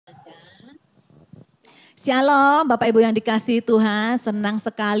Shalom Bapak Ibu yang dikasihi Tuhan, senang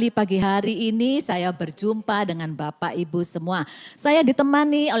sekali pagi hari ini saya berjumpa dengan Bapak Ibu semua. Saya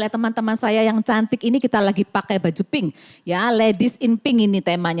ditemani oleh teman-teman saya yang cantik ini, kita lagi pakai baju pink. Ya, ladies in pink ini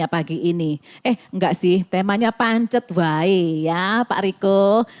temanya pagi ini. Enggak sih, temanya Pancet Wae ya Pak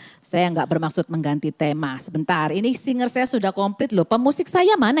Riko. Saya enggak bermaksud mengganti tema, sebentar. Ini singer saya sudah komplit loh, pemusik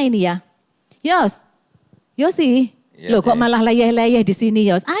saya mana ini ya? Yosi, loh kok malah leyeh-leyeh di sini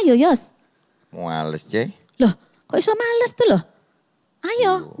Yos, ayo Yos. Males, Cek. Loh, kok iso males tuh loh?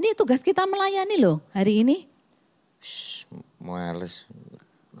 Ayo, ini tugas kita melayani loh hari ini. Males.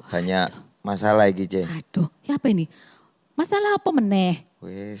 Banyak masalah iki, Cek. Aduh, ya apa ini? Masalah apa meneh?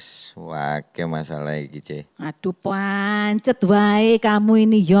 Wis, wake masalah iki, Cek. Aduh, pancet wae kamu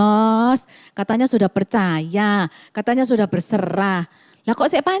ini, Yos. Katanya sudah percaya, katanya sudah berserah. Lah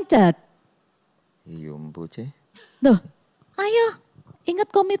kok saya pancet? Iya, Mbu, Cek. Loh, ayo, ingat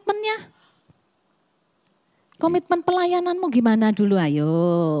komitmennya. Komitmen pelayananmu gimana dulu, ayo.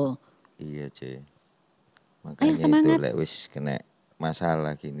 Iya, Cek. Ayo Makanya semangat. itu lek wis kena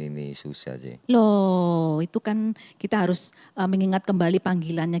masalah gini nih susah, Cek. Loh, itu kan kita harus mengingat kembali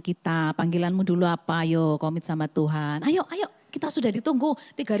panggilannya kita. Panggilanmu dulu apa, ayo komit sama Tuhan. Ayo, kita sudah ditunggu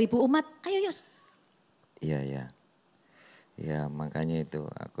 3.000 umat. Ayo, Yos. Iya, ya. Ya, makanya itu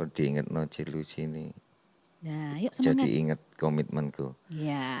aku diinget no cilu sini. Nah, yuk semangat. Jadi ingat komitmenku.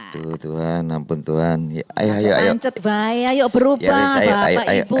 Ya. Tuhan, ampun Tuhan. Ya, ayo. Pancet wae, ayo berubah Ya,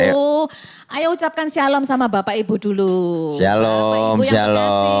 Bapak Ibu. Ayo ucapkan shalom sama Bapak Ibu dulu. Shalom, Bapak Ibu yang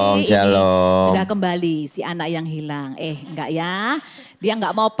shalom, terkasih, shalom. ini sudah kembali si anak yang hilang. Enggak ya. Dia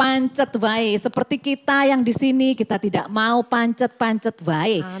enggak mau pancet wae. Seperti kita yang di sini, kita tidak mau pancet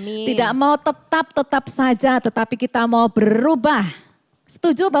wae. Amin. Tidak mau tetap saja, tetapi kita mau berubah.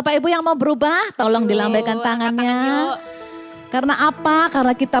 Setuju Bapak Ibu yang mau berubah? Tolong dilambaikan tangannya. Karena apa?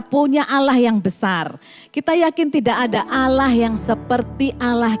 Karena kita punya Allah yang besar. Kita yakin tidak ada Allah yang seperti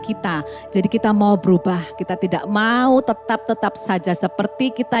Allah kita. Jadi kita mau berubah. Kita tidak mau tetap saja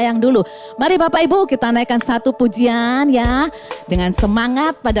seperti kita yang dulu. Mari Bapak Ibu kita naikkan satu pujian ya. Dengan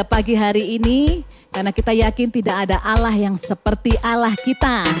semangat pada pagi hari ini. Karena kita yakin tidak ada Allah yang seperti Allah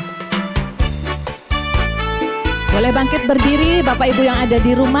kita. Boleh bangkit berdiri Bapak Ibu yang ada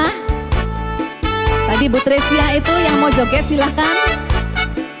di rumah. Tadi Bu Teresa itu yang mau joget silahkan.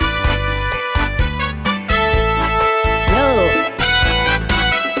 Yo.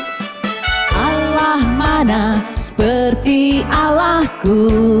 Allah mana seperti Allahku.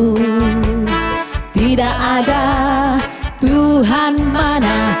 Tidak ada Tuhan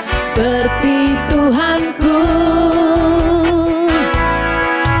mana seperti Tuhanku.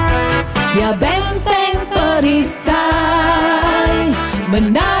 Dia benteng perisai,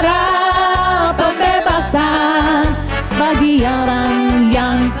 menara pembebasan bagi orang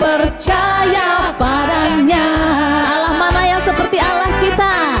yang percaya padanya. Allah mana yang seperti Allah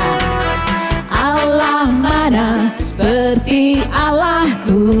kita? Allah mana seperti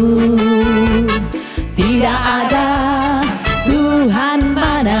Allahku? Tidak ada Tuhan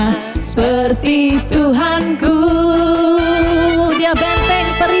mana seperti Tuhanku. Dia benteng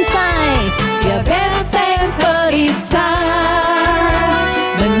perisai, dia benteng perisai,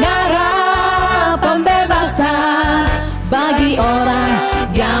 menara pembebasan bagi orang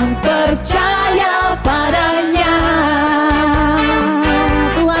yang percaya padanya.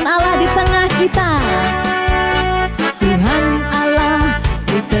 Tuhan Allah di tengah kita, Tuhan Allah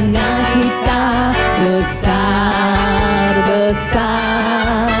di tengah kita, besar,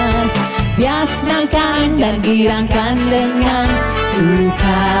 biasakan dan girangkan dengan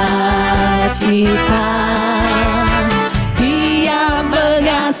sukacita. Dia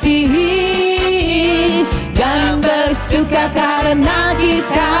mengasihi dan bersuka karena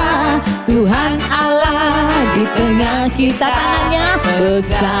kita. Tuhan Allah di tengah kita, tangannya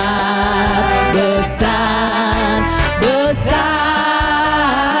besar.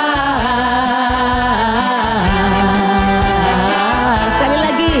 Sekali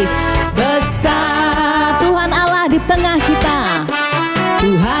lagi, besar. Tuhan Allah di tengah kita.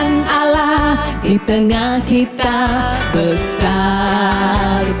 Tuhan Allah di tengah kita,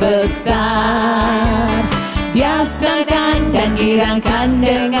 besar. Biasakan dan girangkan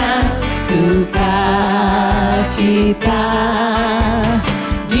dengan sukacita.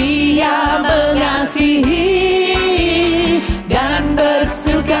 Dia mengasihi dan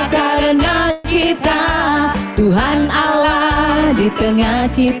bersuka karena kita. Tuhan Allah di tengah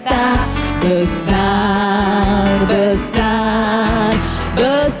kita, besar. Besar,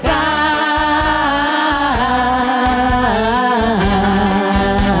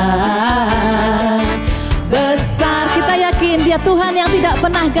 kita yakin Dia Tuhan yang tidak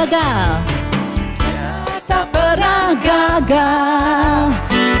pernah gagal. pernah gagal.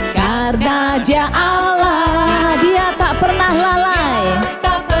 Karena Dia Allah, Dia tak pernah lalai.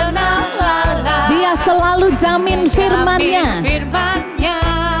 Dia selalu jamin firman-Nya.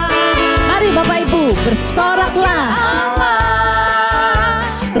 Mari Bapak Ibu bersoraklah.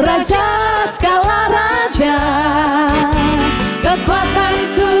 Raja segala raja,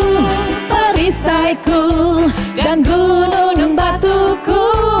 kekuatanku, perisaiku, dan gunung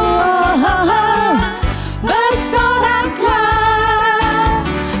batuku. Bersoraklah,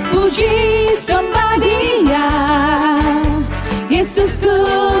 puji sembah Dia. Yesusku,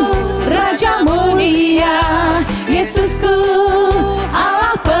 Raja mulia. Yesusku,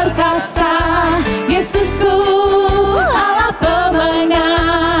 Allah perkasa. Yesusku, Allah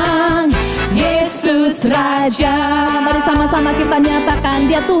pemenang. Yesus Raja. Mari sama-sama kita nyatakan,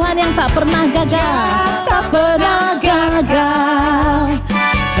 Dia Tuhan yang tak pernah gagal. Tak pernah gagal.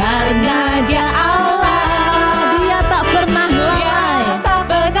 Karena Dia Allah, Dia tak pernah lalai. Tak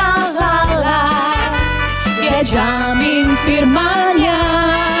pernah lalai. Dia jamin firman-Nya.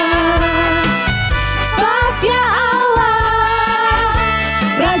 Sebab Dia Allah,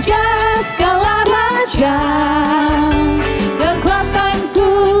 Raja segala raja,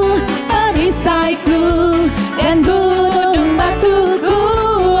 kekuatanku, perisaiku, dan gunung batuku.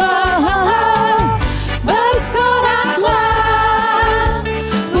 Bersoraklah,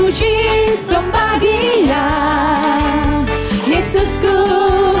 puji sembah Dia. Yesusku,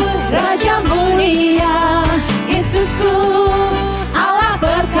 Raja mulia. Yesusku, Allah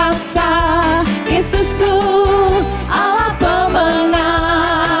perkasa. Yesusku, Allah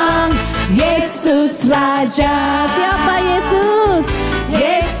pemenang. Yesus Raja. Siapa Yesus?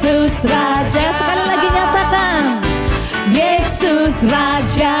 Yesus Raja. Sekali lagi nyatakan, Yesus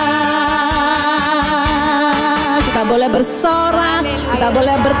Raja. Kita boleh bersorak, kita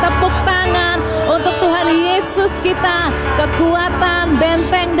boleh bertepuk tangan untuk Tuhan Yesus kita, kekuatan,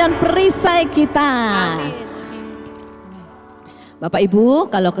 benteng, dan perisai kita. Bapak Ibu,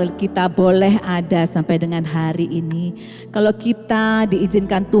 kalau kita boleh ada sampai dengan hari ini, kalau kita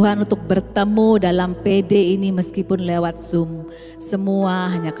diizinkan Tuhan untuk bertemu dalam PD ini meskipun lewat Zoom,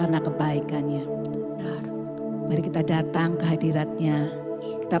 semua hanya karena kebaikan-Nya. Mari kita datang ke hadirat-Nya,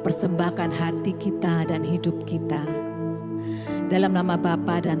 kita persembahkan hati kita dan hidup kita. Dalam nama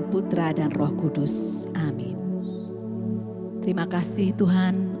Bapa dan Putra dan Roh Kudus, amin. Terima kasih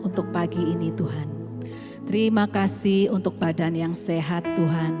Tuhan untuk pagi ini Tuhan. Terima kasih untuk badan yang sehat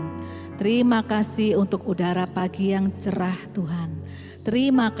Tuhan. Terima kasih untuk udara pagi yang cerah Tuhan.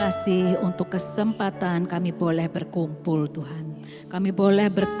 Terima kasih untuk kesempatan kami boleh berkumpul Tuhan. Kami boleh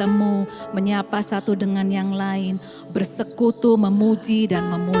bertemu, menyapa satu dengan yang lain, bersekutu, memuji dan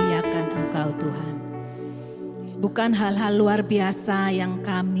memuliakan Engkau Tuhan. Bukan hal-hal luar biasa yang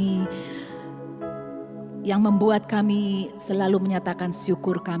membuat kami selalu menyatakan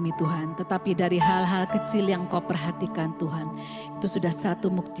syukur kami Tuhan. Tetapi dari hal-hal kecil yang Kau perhatikan Tuhan, itu sudah satu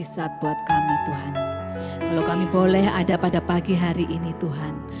mukjizat buat kami Tuhan. Kalau kami boleh ada pada pagi hari ini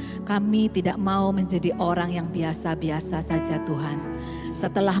Tuhan, kami tidak mau menjadi orang yang biasa-biasa saja Tuhan.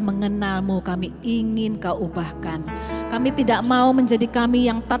 Setelah mengenal-Mu kami ingin Kau ubahkan. Kami tidak mau menjadi kami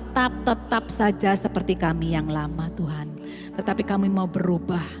yang tetap saja seperti kami yang lama Tuhan. Tetapi kami mau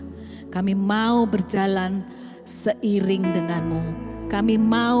berubah. Kami mau berjalan seiring dengan-Mu. Kami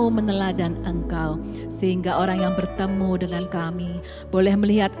mau meneladan Engkau. Sehingga orang yang bertemu dengan kami boleh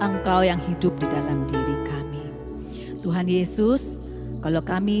melihat Engkau yang hidup di dalam diri kami. Tuhan Yesus, kalau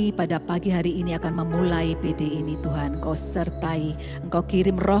kami pada pagi hari ini akan memulai PD ini Tuhan, Engkau sertai, Engkau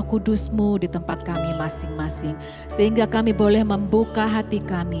kirim Roh Kudus-Mu di tempat kami masing-masing. Sehingga kami boleh membuka hati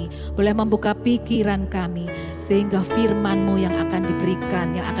kami, boleh membuka pikiran kami. Sehingga firman-Mu yang akan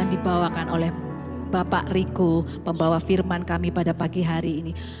diberikan, yang akan dibawakan oleh Bapak Riko, pembawa firman kami pada pagi hari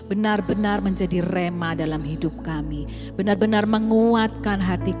ini, benar-benar menjadi rema dalam hidup kami. Benar-benar menguatkan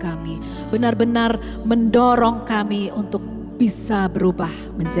hati kami, benar-benar mendorong kami untuk bisa berubah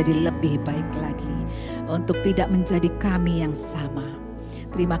menjadi lebih baik lagi. Untuk tidak menjadi kami yang sama.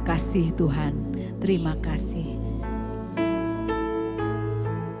 Terima kasih Tuhan, terima kasih.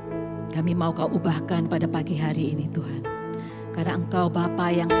 Kami mau Kau ubahkan pada pagi hari ini Tuhan. Karena Engkau Bapa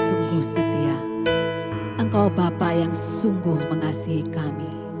yang sungguh setia. Engkau Bapa yang sungguh mengasihi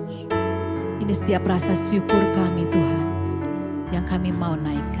kami. Ini setiap rasa syukur kami Tuhan, yang kami mau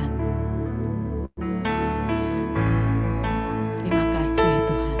naikkan. Terima kasih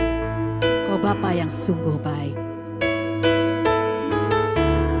Tuhan. Engkau Bapa yang sungguh baik.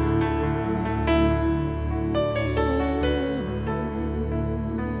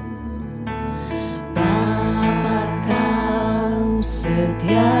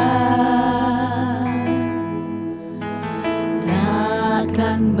 Setia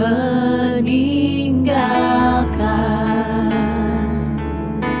takkan meninggalkan,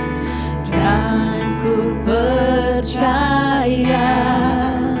 dan ku percaya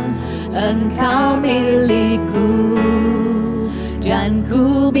Engkau milikku dan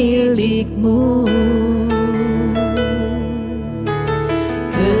ku milikmu.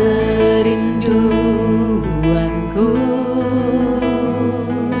 Kerinduanku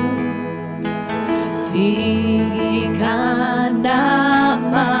tinggikan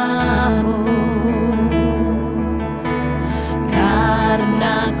namamu,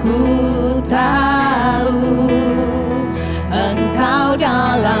 karena ku tahu Engkau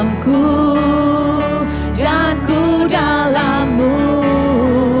dalamku dan ku dalammu.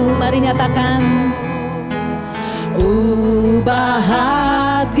 Mari nyatakan. Ubah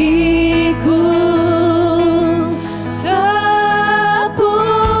hatiku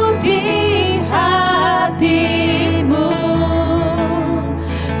seperti hatimu,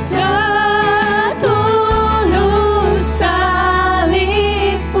 setulus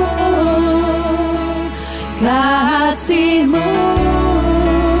salibmu, kasihmu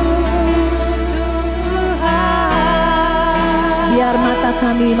Tuhan. Biar mata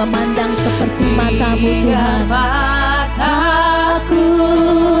kami memandang seperti matamu Tuhan. Mataku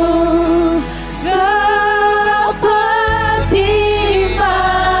seperti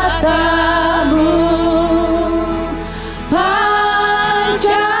matamu,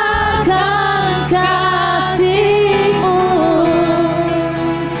 pancarkan kasihmu.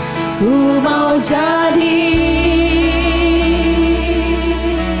 Ku mau jadi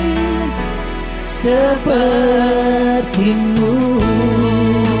sepertimu.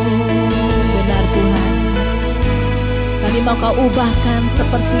 Benar Tuhan, kami mau Kau ubahkan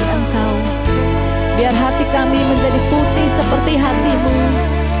seperti Engkau. Biar hati kami menjadi putih seperti hatimu.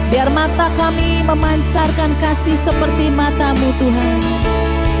 Biar mata kami memancarkan kasih seperti matamu Tuhan.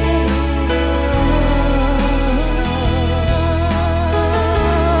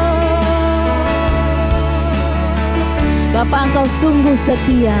 Bapa, Engkau sungguh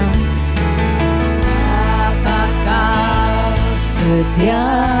setia. Bapa, Kau setia,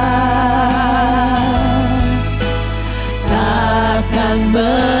 takkan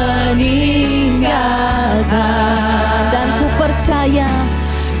meninggalkan, dan ku percaya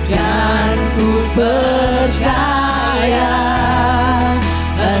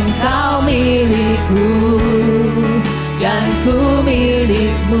Engkau milikku dan ku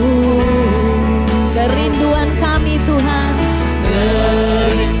milikmu. Kerinduan kami Tuhan,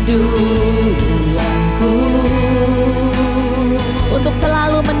 kerinduanku untuk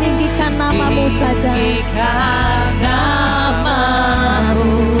selalu meninggikan namamu saja. Karena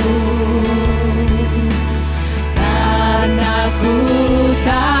ku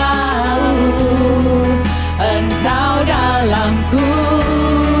tahu Engkau dalamku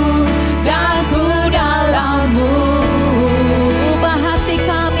dan ku dalammu. Ubah hati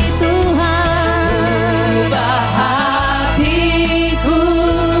kami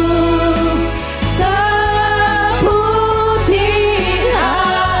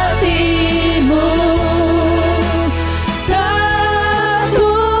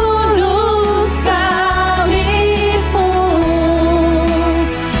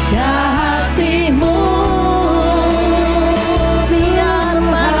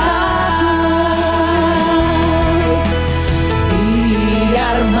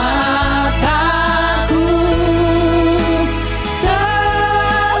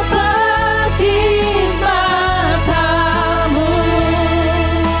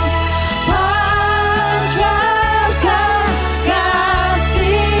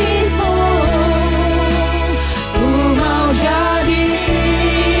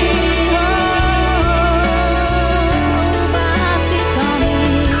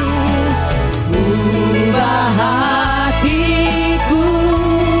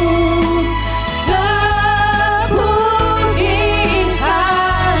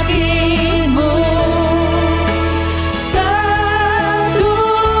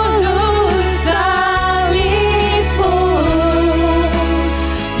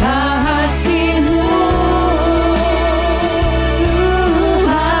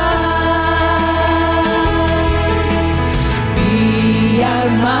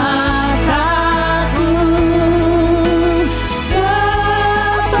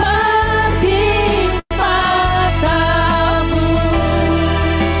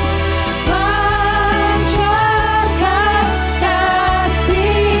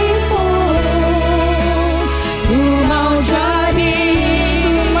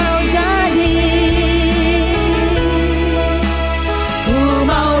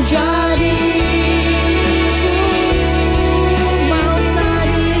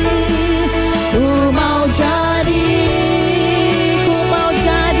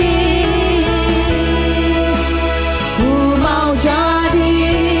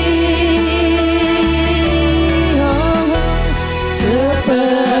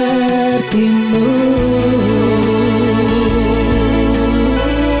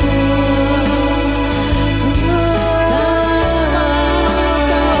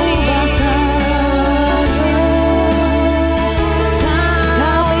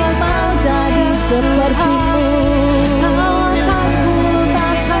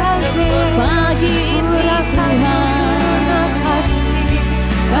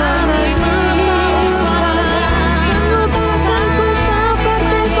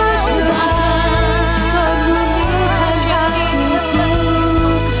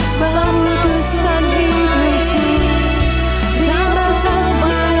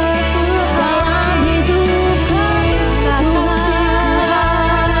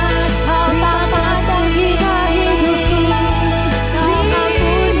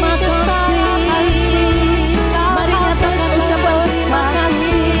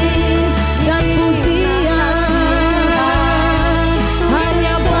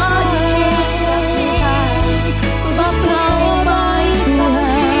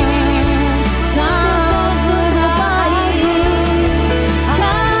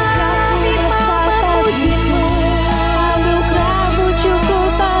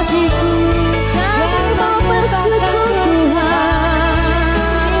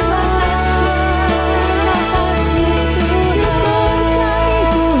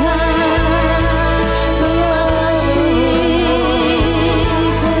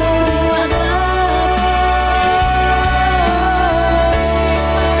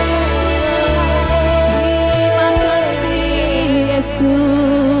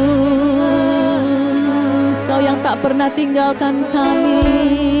tak pernah tinggalkan kami.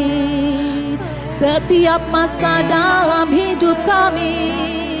 Setiap masa dalam hidup kami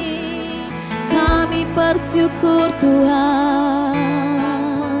bersyukur Tuhan.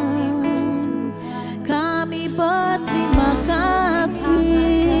 Kami berterima kasih.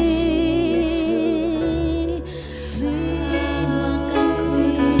 Terima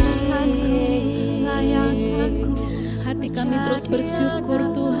kasih. Hati kami terus bersyukur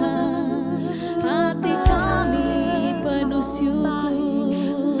Tuhan. Hati kami penuh syukur.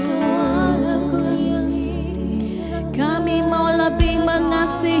 Kami mau lebih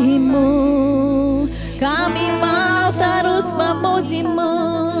mengasihi-Mu. Kami mau terus memuji-Mu.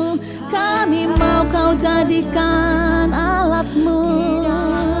 Kami mau Kau jadikan alat-Mu.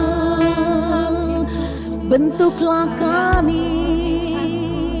 Bentuklah kami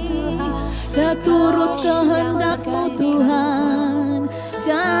seturut kehendak-Mu Tuhan.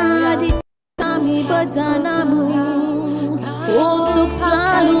 Jadi kami bejana-Mu untuk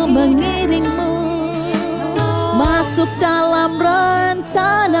selalu mengiring-Mu masuk dalam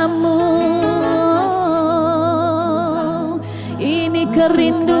rencana-Mu. Ini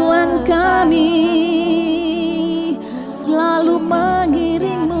kerinduan kami, selalu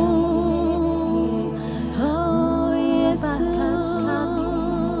mengiring-Mu. Oh Yesus,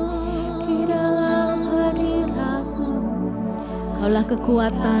 Kaulah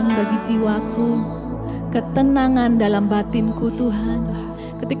kekuatan bagi jiwaku, ketenangan dalam batinku Tuhan.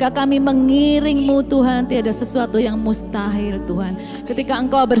 Ketika kami mengiring-Mu Tuhan, tiada sesuatu yang mustahil Tuhan. Ketika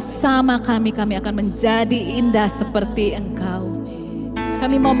Engkau bersama kami, kami akan menjadi indah seperti Engkau.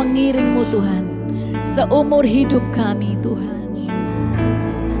 Kami mau mengiring-Mu Tuhan, seumur hidup kami Tuhan.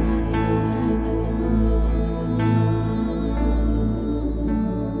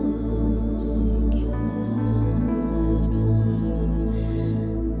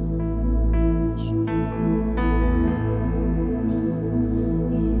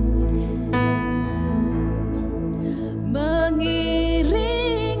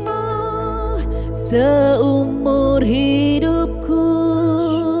 Seumur hidupku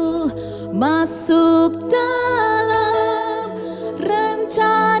masuk dalam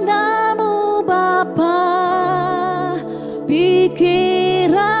rencana-Mu Bapa.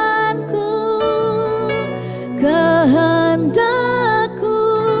 Pikiranku, kehendak-Ku,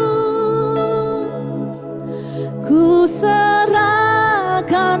 ku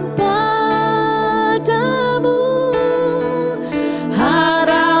serahkan padamu.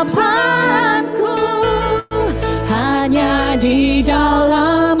 Harapanku hanya di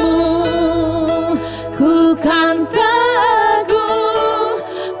dalam-Mu. Ku kan teguh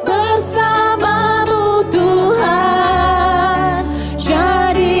bersama-Mu Tuhan.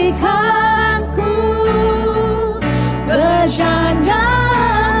 Jadikanku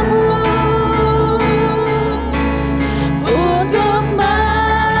bejana-Mu untuk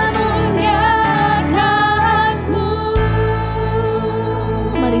memuliakan-Mu.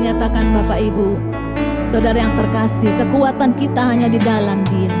 Mari nyatakan Bapak Ibu, saudara yang terkasih, kekuatan kita hanya di dalam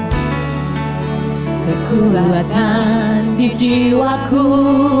Dia. Kekuatan di jiwaku,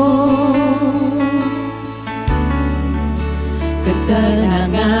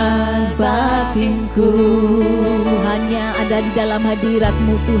 ketenangan batinku hanya ada di dalam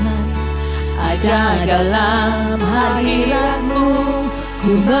hadirat-Mu Tuhan. Ada dalam hadirat-Mu,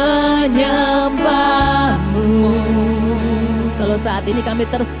 ku menyembah-Mu. Kalau saat ini kami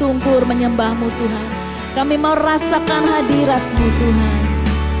tersungkur menyembah-Mu Tuhan, kami mau rasakan hadirat-Mu Tuhan.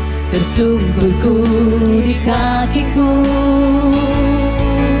 Tersungkurku di kakiku,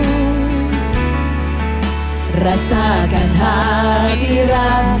 rasakan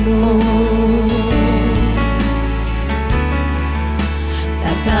hadirat-Mu.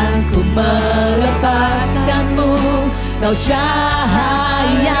 Takkan ku melepaskan-Mu, Kau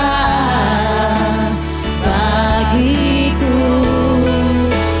cahaya bagiku.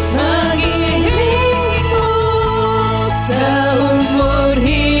 Mengiring-Mu seumur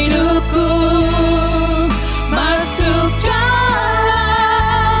hidupku, masuk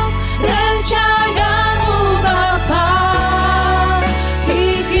dalam rencana-Mu Bapa.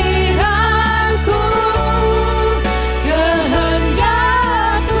 Pikiranku,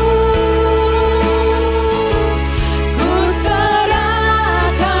 kehendak-Ku, ku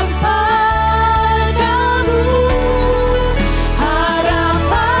serahkan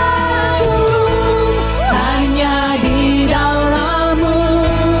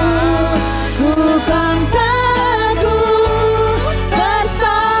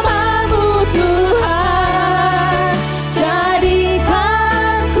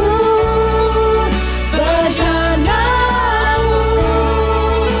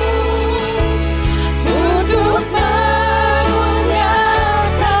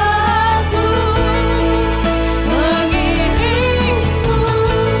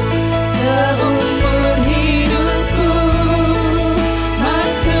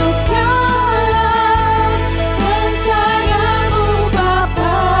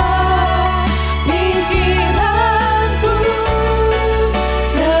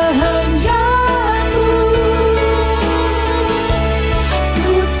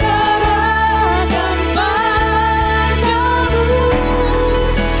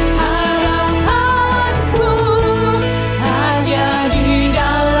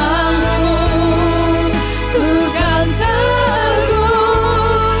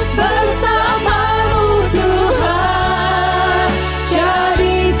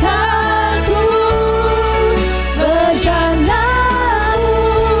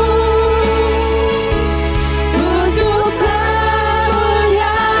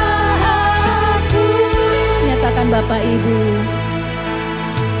Bapak Ibu.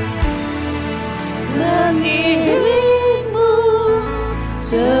 Mengiringmu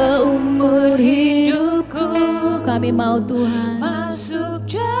seumur hidupku, Kami mau Tuhan masuk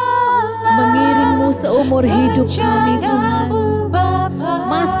dalam mengiringmu seumur hidup kami Tuhan. rencanamu Bapa.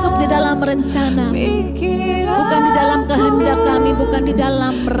 Masuk di dalam rencana, Pikiran bukan di dalam kehendak kami, bukan di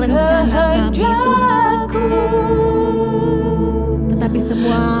dalam rencana kami Tuhan. Tetapi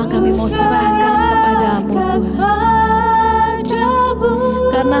semua kami mau serahkan kepadamu Tuhan.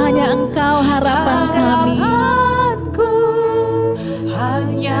 Karena hanya Engkau harapan kami.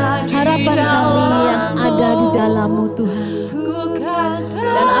 Harapan kami yang ada di dalam-Mu Tuhan.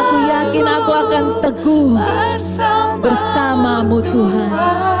 Dan aku yakin aku akan teguh bersama-Mu Tuhan.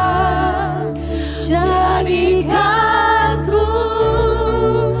 Jadikanku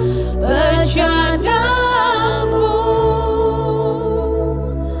bencanamu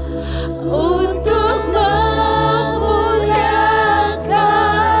untuk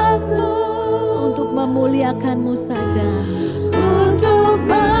memuliakanmu, Untuk memuliakan-Mu saja. untuk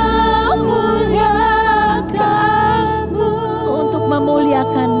memuliakanmu, Untuk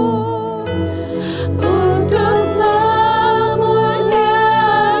memuliakan-Mu. untuk memuliakanmu.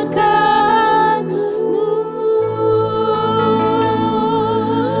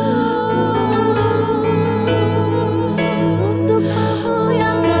 Untuk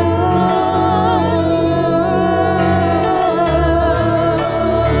memuliakan-Mu.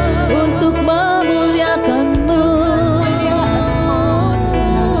 Untuk memuliakan-Mu.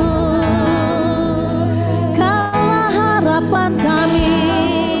 Kaulah harapan kami.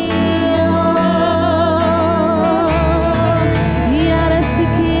 Ya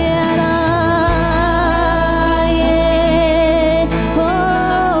Resikiara,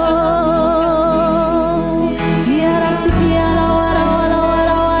 ya Resikiara, wara wara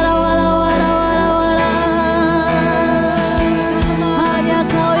wara wara wara wara wara wara. Hanya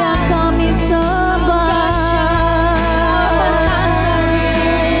Kau yang kami sembah,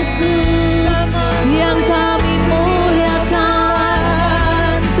 Yesus, yang kami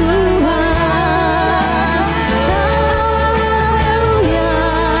muliakan Tuhan. Haleluya.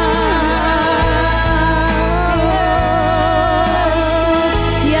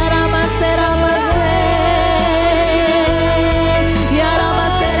 Ya Ramase Ramase, ya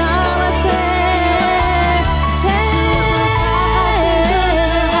Ramase Ramase.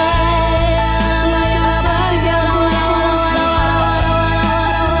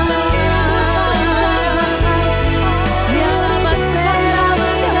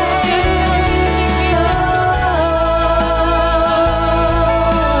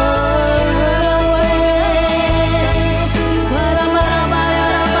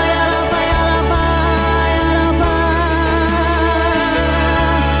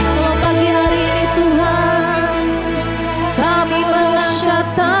 Pagi hari ini Tuhan, kami mengangkat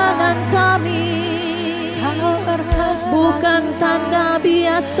tangan kami, bukan tanda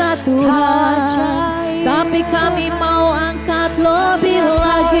biasa Tuhan, tapi kami mau angkat lebih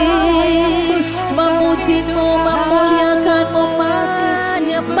lagi, memuji-Mu, memuliakan-Mu,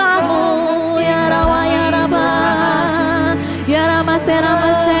 menyembah-Mu. Ya Rawa ya Raba, ya Ramase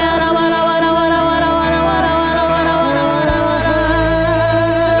Ramase, Rawa Rawa Rawa Rawa Rawa Rawa Rawa Rawa Rawa Rawa Rawa.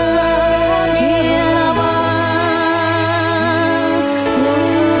 Ya Raba,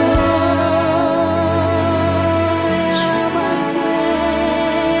 ya Ramase.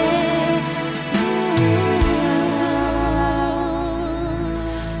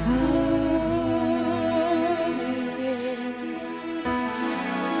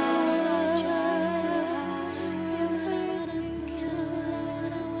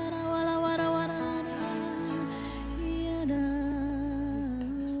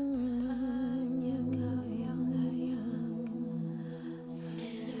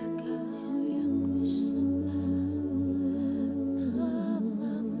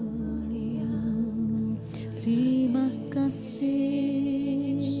 Terima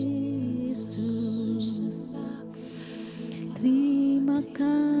kasih Yesus. Terima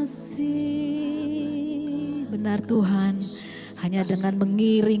kasih. Benar Tuhan, hanya dengan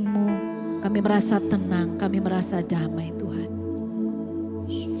mengiring-Mu kami merasa tenang, kami merasa damai Tuhan.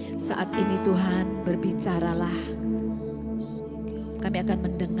 Saat ini Tuhan berbicaralah. Kami akan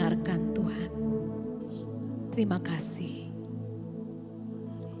mendengarkan Tuhan. Terima kasih.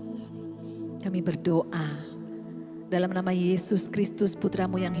 Kami berdoa dalam nama Yesus Kristus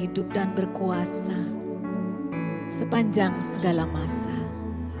Putra-Mu yang hidup dan berkuasa sepanjang segala masa.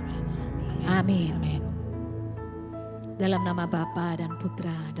 Amin. Dalam nama Bapa dan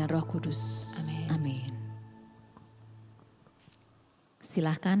Putra dan Roh Kudus. Amin.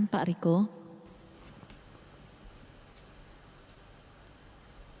 Silahkan Pak Riko.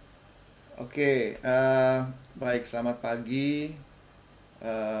 Oke, baik, selamat pagi,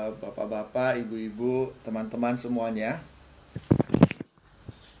 bapak-bapak, ibu-ibu, teman-teman semuanya.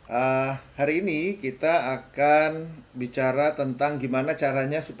 Hari ini kita akan bicara tentang gimana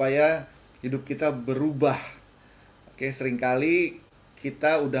caranya supaya hidup kita berubah. Oke, seringkali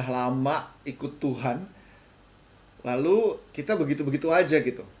kita udah lama ikut Tuhan, lalu kita begitu-begitu aja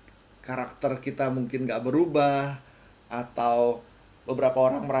gitu. Karakter kita mungkin nggak berubah, atau beberapa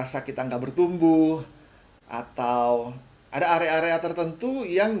orang merasa kita nggak bertumbuh, atau ada area-area tertentu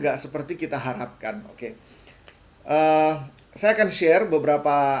yang nggak seperti kita harapkan. Oke, saya akan share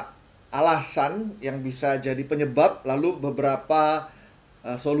beberapa alasan yang bisa jadi penyebab, lalu beberapa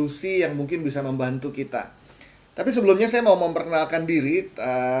solusi yang mungkin bisa membantu kita. Tapi sebelumnya saya mau memperkenalkan diri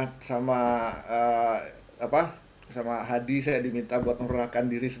sama Hadi. Saya diminta buat memperkenalkan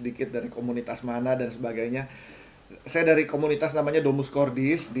diri sedikit dari komunitas mana dan sebagainya. Saya dari komunitas namanya Domus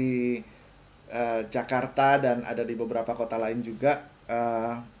Cordis di Jakarta dan ada di beberapa kota lain juga,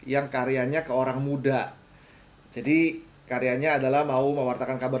 yang karyanya ke orang muda. Jadi karyanya adalah mau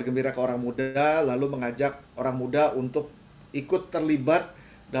mewartakan kabar gembira ke orang muda, lalu mengajak orang muda untuk ikut terlibat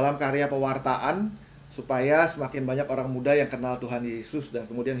dalam karya pewartaan, supaya semakin banyak orang muda yang kenal Tuhan Yesus dan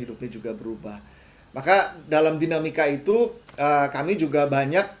kemudian hidupnya juga berubah. Maka dalam dinamika itu kami juga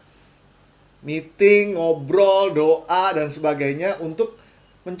banyak meeting, ngobrol, doa, dan sebagainya untuk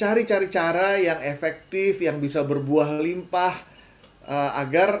mencari-cari cara yang efektif, yang bisa berbuah limpah,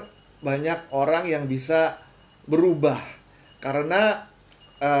 agar banyak orang yang bisa berubah. Karena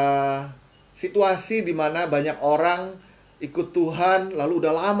situasi di mana banyak orang ikut Tuhan, lalu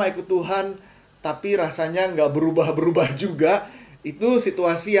udah lama ikut Tuhan, tapi rasanya nggak berubah-berubah juga, itu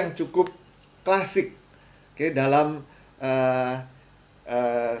situasi yang cukup klasik, oke, dalam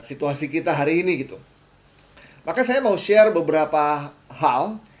situasi kita hari ini gitu. Maka saya mau share beberapa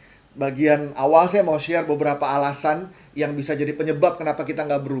hal. Bagian awal saya mau share beberapa alasan yang bisa jadi penyebab kenapa kita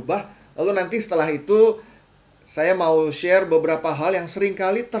nggak berubah. Lalu nanti setelah itu saya mau share beberapa hal yang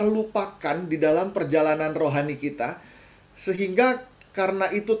seringkali terlupakan di dalam perjalanan rohani kita. Sehingga karena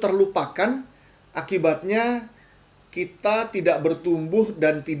itu terlupakan, akibatnya kita tidak bertumbuh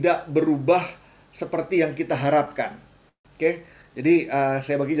dan tidak berubah seperti yang kita harapkan. Oke, jadi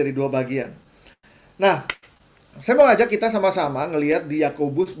saya bagi jadi dua bagian. Nah, saya mau ajak kita sama-sama ngelihat di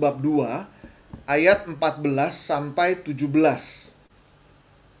Yakobus bab 2 ayat 14 sampai 17.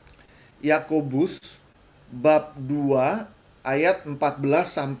 Yakobus bab 2 ayat 14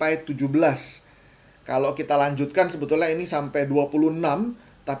 sampai 17. Kalau kita lanjutkan sebetulnya ini sampai 26,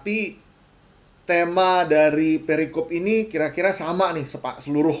 tapi tema dari perikop ini kira-kira sama nih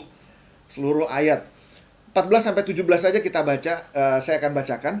seluruh ayat. 14 sampai 17 saja kita baca, saya akan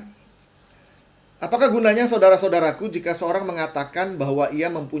bacakan. Apakah gunanya saudara-saudaraku jika seorang mengatakan bahwa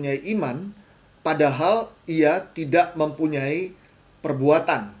ia mempunyai iman, padahal ia tidak mempunyai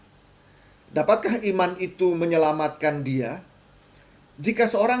perbuatan? Dapatkah iman itu menyelamatkan dia?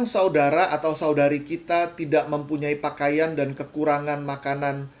 Jika seorang saudara atau saudari kita tidak mempunyai pakaian dan kekurangan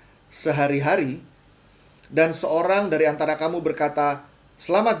makanan sehari-hari, dan seorang dari antara kamu berkata,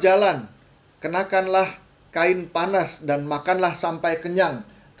 "Selamat jalan, kenakanlah kain panas dan makanlah sampai kenyang,"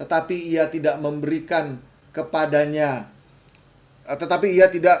 tetapi ia tidak memberikan kepadanya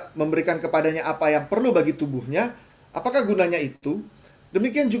apa yang perlu bagi tubuhnya, apakah gunanya itu?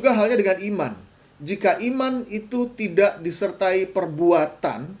 Demikian juga halnya dengan iman. Jika iman itu tidak disertai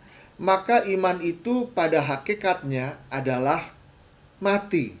perbuatan, maka iman itu pada hakikatnya adalah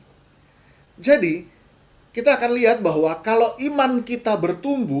mati. Jadi, kita akan lihat bahwa kalau iman kita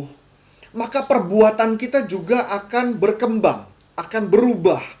bertumbuh, maka perbuatan kita juga akan berkembang, akan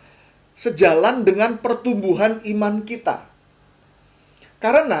berubah sejalan dengan pertumbuhan iman kita.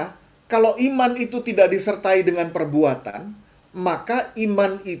 Karena kalau iman itu tidak disertai dengan perbuatan, maka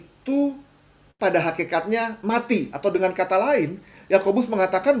iman itu pada hakikatnya mati. Atau dengan kata lain, Yakobus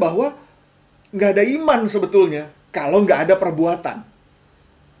mengatakan bahwa nggak ada iman sebetulnya kalau nggak ada perbuatan.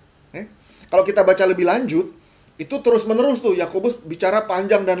 Kalau kita baca lebih lanjut, itu terus-menerus tuh Yakobus bicara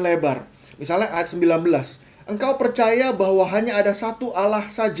panjang dan lebar. Misalnya ayat 19, "Engkau percaya bahwa hanya ada satu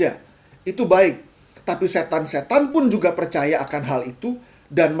Allah saja, itu baik. Tapi setan-setan pun juga percaya akan hal itu,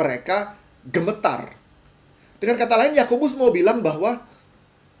 dan mereka gemetar." Dengan kata lain, Yakobus mau bilang bahwa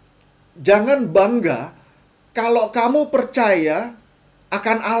jangan bangga kalau kamu percaya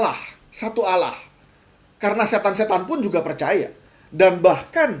akan Allah, satu Allah. Karena setan-setan pun juga percaya. Dan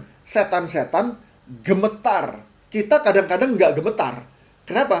bahkan setan-setan gemetar. Kita kadang-kadang nggak gemetar.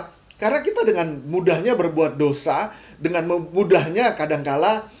 Kenapa? Karena kita dengan mudahnya berbuat dosa, dengan mudahnya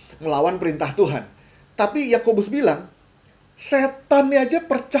kadangkala melawan perintah Tuhan. Tapi Yakobus bilang, Setannya aja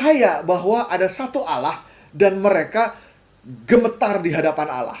percaya bahwa ada satu Allah dan mereka gemetar di hadapan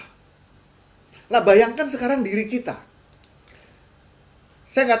Allah. Lah bayangkan sekarang diri kita.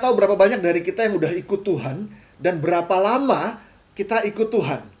 Saya nggak tahu berapa banyak dari kita yang udah ikut Tuhan dan berapa lama kita ikut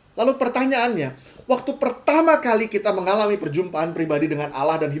Tuhan. Lalu pertanyaannya, waktu pertama kali kita mengalami perjumpaan pribadi dengan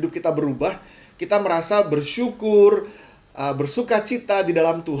Allah dan hidup kita berubah, kita merasa bersyukur, bersuka cita di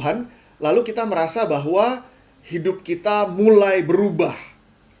dalam Tuhan, lalu kita merasa bahwa hidup kita mulai berubah.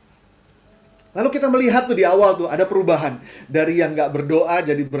 Lalu kita melihat tuh di awal tuh ada perubahan. Dari yang nggak berdoa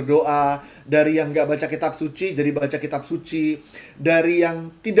jadi berdoa. Dari yang nggak baca kitab suci jadi baca kitab suci. Dari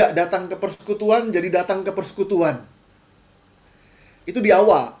yang tidak datang ke persekutuan jadi datang ke persekutuan. Itu di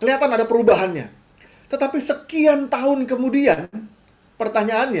awal. Kelihatan ada perubahannya. Tetapi sekian tahun kemudian,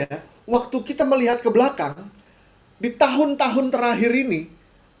 pertanyaannya, waktu kita melihat ke belakang, di tahun-tahun terakhir ini,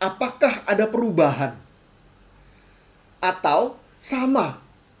 apakah ada perubahan? Atau sama,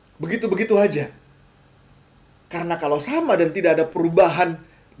 begitu-begitu aja. Karena kalau sama dan tidak ada perubahan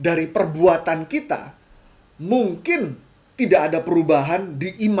dari perbuatan kita, mungkin tidak ada perubahan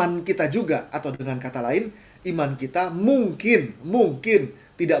di iman kita juga. Atau dengan kata lain, iman kita mungkin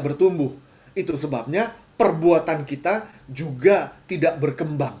tidak bertumbuh. Itu sebabnya perbuatan kita juga tidak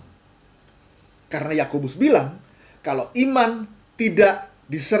berkembang. Karena Yakobus bilang, kalau iman tidak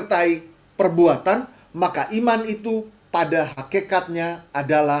disertai perbuatan, maka iman itu pada hakikatnya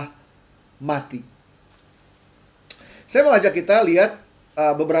adalah mati. Saya mau ajak kita lihat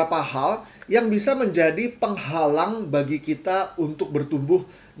beberapa hal yang bisa menjadi penghalang bagi kita untuk bertumbuh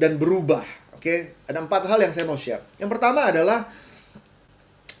dan berubah. Oke, ada 4 hal yang saya mau share. Yang pertama adalah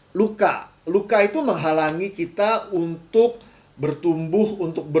luka. Luka itu menghalangi kita untuk bertumbuh,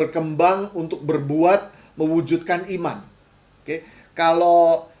 untuk berkembang, untuk berbuat, mewujudkan iman. Oke,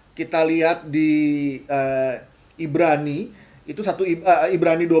 kalau kita lihat di Ibrani, itu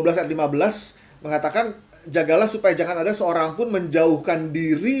Ibrani 12 ayat 15 mengatakan, jagalah supaya jangan ada seorang pun menjauhkan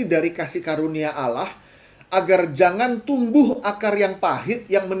diri dari kasih karunia Allah, agar jangan tumbuh akar yang pahit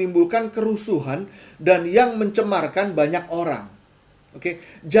yang menimbulkan kerusuhan dan yang mencemarkan banyak orang. Oke,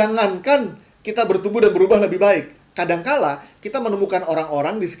 jangankan kita bertumbuh dan berubah lebih baik. Kadangkala kita menemukan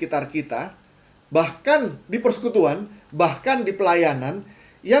orang-orang di sekitar kita, bahkan di persekutuan, bahkan di pelayanan,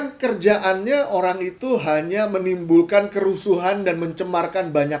 yang kerjaannya orang itu hanya menimbulkan kerusuhan dan mencemarkan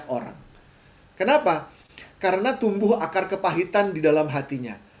banyak orang. Kenapa? Karena tumbuh akar kepahitan di dalam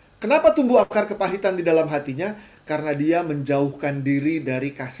hatinya. Kenapa tumbuh akar kepahitan di dalam hatinya? Karena dia menjauhkan diri dari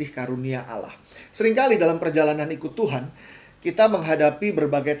kasih karunia Allah. Seringkali dalam perjalanan ikut Tuhan, kita menghadapi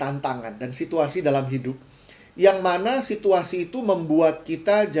berbagai tantangan dan situasi dalam hidup, yang mana situasi itu membuat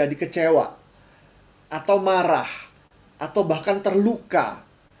kita jadi kecewa, atau marah, atau bahkan terluka.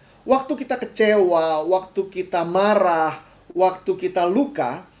 Waktu kita kecewa, waktu kita marah, waktu kita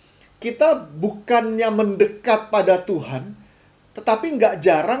luka, kita bukannya mendekat pada Tuhan, tetapi nggak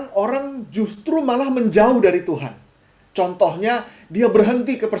jarang orang justru malah menjauh dari Tuhan. Contohnya, dia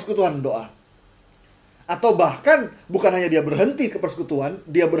berhenti ke persekutuan doa. Atau bahkan, bukan hanya dia berhenti ke persekutuan,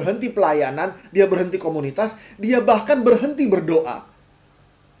 dia berhenti pelayanan, dia berhenti komunitas, dia bahkan berhenti berdoa.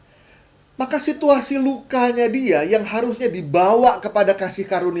 Maka situasi lukanya dia yang harusnya dibawa kepada kasih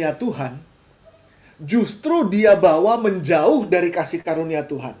karunia Tuhan, justru dia bawa menjauh dari kasih karunia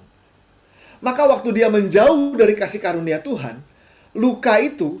Tuhan. Maka waktu dia menjauh dari kasih karunia Tuhan, luka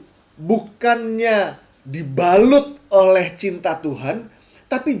itu bukannya dibalut oleh cinta Tuhan,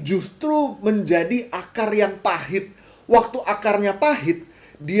 tapi justru menjadi akar yang pahit. Waktu akarnya pahit,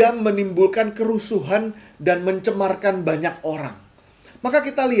 dia menimbulkan kerusuhan dan mencemarkan banyak orang. Maka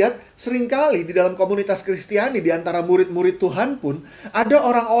kita lihat seringkali di dalam komunitas Kristiani, di antara murid-murid Tuhan pun, ada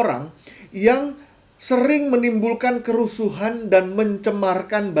orang-orang yang sering menimbulkan kerusuhan dan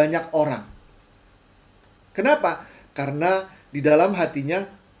mencemarkan banyak orang. Kenapa? Karena di dalam hatinya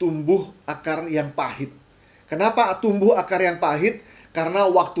tumbuh akar yang pahit. Kenapa tumbuh akar yang pahit? Karena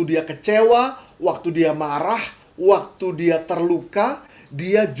waktu dia kecewa, waktu dia marah, waktu dia terluka,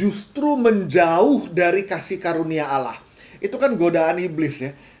 dia justru menjauh dari kasih karunia Allah. Itu kan godaan iblis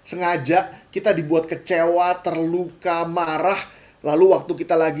ya. Sengaja kita dibuat kecewa, terluka, marah. Lalu waktu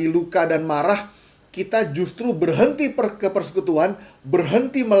kita lagi luka dan marah, kita justru berhenti ke persekutuan,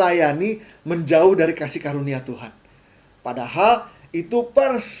 berhenti melayani, menjauh dari kasih karunia Tuhan. Padahal itu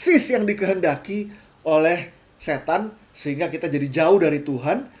persis yang dikehendaki oleh setan, sehingga kita jadi jauh dari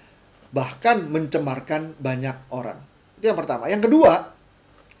Tuhan, bahkan mencemarkan banyak orang. Itu yang pertama. Yang kedua,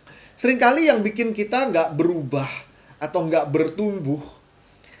 seringkali yang bikin kita nggak berubah atau nggak bertumbuh,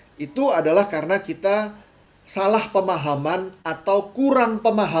 itu adalah karena kita salah pemahaman atau kurang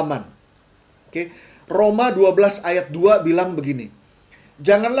pemahaman. Oke, Roma 12 ayat 2 bilang begini.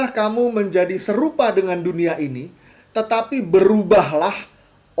 Janganlah kamu menjadi serupa dengan dunia ini, tetapi berubahlah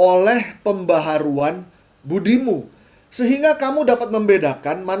oleh pembaharuan budimu, sehingga kamu dapat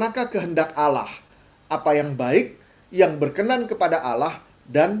membedakan manakah kehendak Allah, apa yang baik, yang berkenan kepada Allah,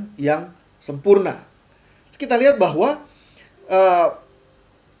 dan yang sempurna. Kita lihat bahwa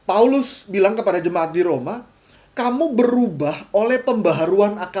Paulus bilang kepada jemaat di Roma, kamu berubah oleh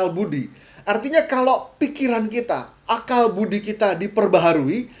pembaharuan akal budi. Artinya kalau pikiran kita, akal budi kita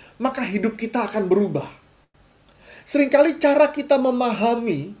diperbaharui, maka hidup kita akan berubah. Seringkali cara kita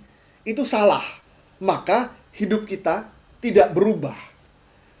memahami itu salah, maka hidup kita tidak berubah.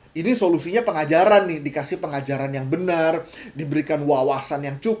 Ini solusinya pengajaran nih, dikasih pengajaran yang benar, diberikan wawasan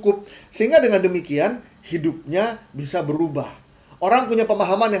yang cukup, sehingga dengan demikian hidupnya bisa berubah. Orang punya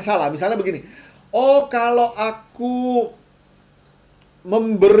pemahaman yang salah, misalnya begini, oh kalau aku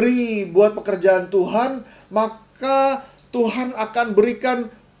memberi buat pekerjaan Tuhan, maka Tuhan akan berikan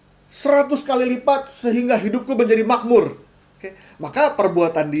 100 kali lipat sehingga hidupku menjadi makmur. Oke. Maka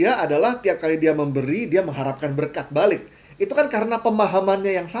perbuatan dia adalah tiap kali dia memberi, dia mengharapkan berkat balik. Itu kan karena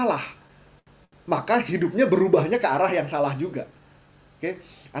pemahamannya yang salah. Maka hidupnya berubahnya ke arah yang salah juga. Oke.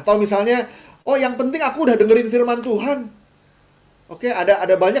 Atau misalnya, oh yang penting aku udah dengerin firman Tuhan. Oke,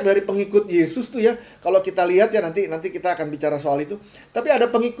 ada banyak dari pengikut Yesus tuh ya. Kalau kita lihat ya nanti kita akan bicara soal itu. Tapi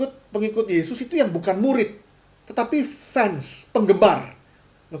ada pengikut Yesus itu yang bukan murid, tetapi fans, penggemar.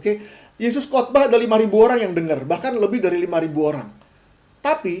 Oke. Yesus khotbah ada 5.000 orang yang dengar, bahkan lebih dari 5.000 orang.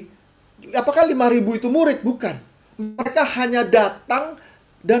 Tapi apakah 5.000 itu murid? Bukan. Mereka hanya datang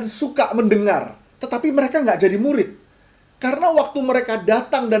dan suka mendengar, tetapi mereka nggak jadi murid. Karena waktu mereka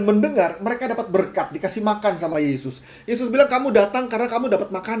datang dan mendengar, mereka dapat berkat, dikasih makan sama Yesus. Yesus bilang, kamu datang karena kamu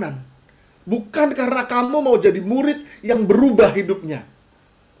dapat makanan. Bukan karena kamu mau jadi murid yang berubah hidupnya.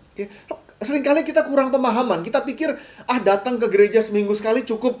 Oke. Seringkali kita kurang pemahaman. Kita pikir, datang ke gereja seminggu sekali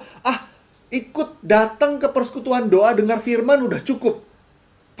cukup. Ikut datang ke persekutuan doa, dengar firman udah cukup.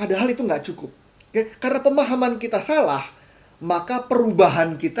 Padahal itu nggak cukup. Oke. Karena pemahaman kita salah, maka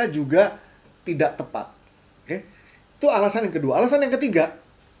perubahan kita juga tidak tepat. Oke. Itu alasan yang kedua. Alasan yang ketiga,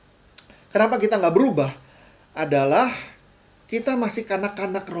 kenapa kita nggak berubah, adalah kita masih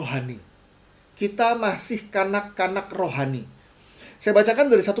kanak-kanak rohani. Kita masih kanak-kanak rohani. Saya bacakan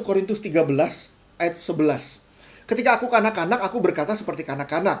dari 1 Korintus 13 ayat 11. Ketika aku kanak-kanak, aku berkata seperti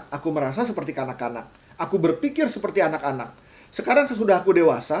kanak-kanak. Aku merasa seperti kanak-kanak. Aku berpikir seperti anak-anak. Sekarang sesudah aku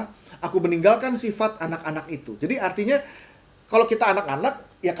dewasa, aku meninggalkan sifat anak-anak itu. Jadi artinya, kalau kita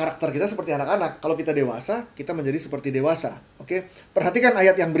anak-anak, ya karakter kita seperti anak-anak. Kalau kita dewasa, kita menjadi seperti dewasa. Oke? Perhatikan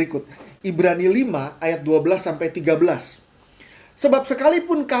ayat yang berikut. Ibrani 5 ayat 12-13. Sebab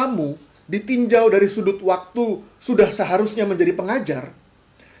sekalipun kamu ditinjau dari sudut waktu sudah seharusnya menjadi pengajar,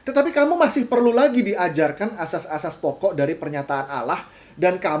 tetapi kamu masih perlu lagi diajarkan asas-asas pokok dari pernyataan Allah,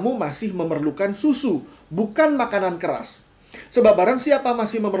 dan kamu masih memerlukan susu, bukan makanan keras. Sebab barang siapa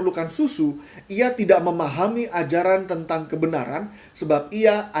masih memerlukan susu, ia tidak memahami ajaran tentang kebenaran, sebab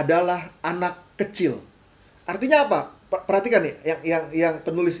ia adalah anak kecil. Artinya apa? Perhatikan nih, yang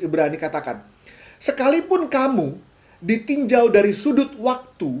penulis Ibrani katakan. Sekalipun kamu ditinjau dari sudut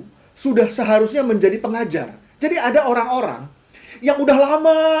waktu, sudah seharusnya menjadi pengajar. Jadi ada orang-orang yang udah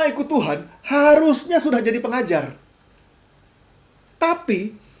lama ikut Tuhan, harusnya sudah jadi pengajar.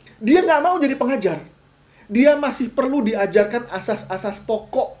 Tapi, dia nggak mau jadi pengajar. Dia masih perlu diajarkan asas-asas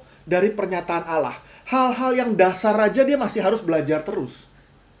pokok dari pernyataan Allah. Hal-hal yang dasar aja dia masih harus belajar terus.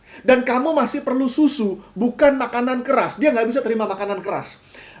 Dan kamu masih perlu susu, bukan makanan keras. Dia nggak bisa terima makanan keras.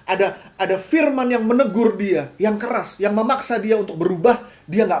 Ada firman yang menegur dia, yang keras, yang memaksa dia untuk berubah,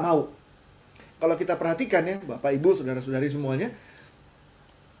 dia nggak mau. Kalau kita perhatikan ya, Bapak, Ibu, saudara-saudari semuanya,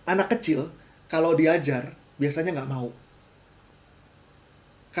 anak kecil kalau diajar, biasanya nggak mau.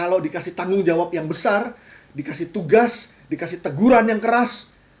 Kalau dikasih tanggung jawab yang besar, dikasih tugas, dikasih teguran yang keras,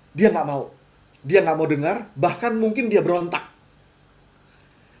 dia nggak mau. Dia nggak mau dengar, bahkan mungkin dia berontak.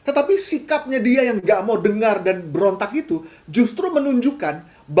 Tetapi sikapnya dia yang nggak mau dengar dan berontak itu justru menunjukkan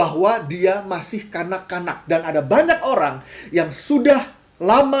bahwa dia masih kanak-kanak. Dan ada banyak orang yang sudah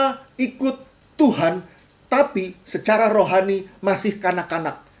lama ikut Tuhan, tapi secara rohani masih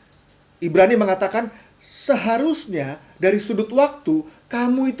kanak-kanak. Ibrani mengatakan, seharusnya dari sudut waktu,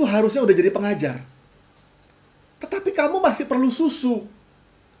 kamu itu harusnya udah jadi pengajar. Tetapi kamu masih perlu susu.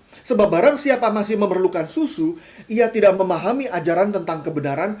 Sebab barang siapa masih memerlukan susu, ia tidak memahami ajaran tentang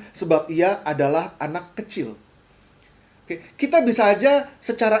kebenaran, sebab ia adalah anak kecil. Oke, kita bisa aja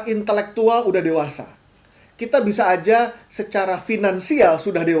secara intelektual udah dewasa. Kita bisa aja secara finansial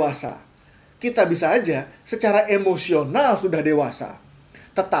sudah dewasa. Kita bisa aja secara emosional sudah dewasa.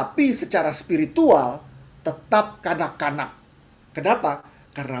 Tetapi secara spiritual tetap kanak-kanak. Kenapa?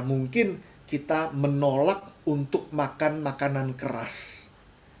 Karena mungkin kita menolak untuk makan makanan keras.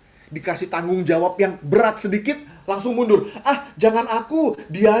 Dikasih tanggung jawab yang berat sedikit, langsung mundur. Ah, jangan aku,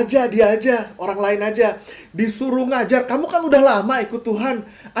 dia aja, orang lain aja. Disuruh ngajar, kamu kan udah lama ikut Tuhan.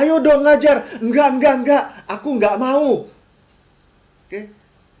 Ayo dong ngajar. Enggak, aku enggak mau. Oke.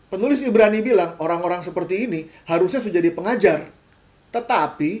 Penulis Ibrani bilang, orang-orang seperti ini harusnya sudah jadi pengajar.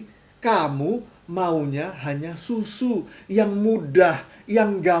 Tetapi, kamu maunya hanya susu yang mudah,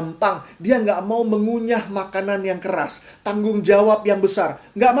 yang gampang. Dia nggak mau mengunyah makanan yang keras, tanggung jawab yang besar.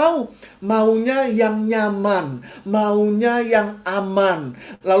 Nggak mau. Maunya yang nyaman, maunya yang aman.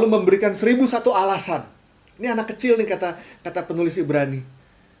 Lalu memberikan 1001 alasan. Ini anak kecil nih kata penulis Ibrani.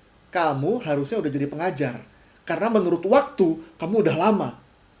 Kamu harusnya udah jadi pengajar. Karena menurut waktu, kamu udah lama.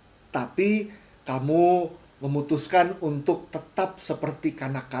 Tapi kamu memutuskan untuk tetap seperti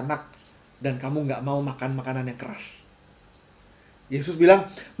kanak-kanak. Dan kamu nggak mau makan makanan yang keras. Yesus bilang,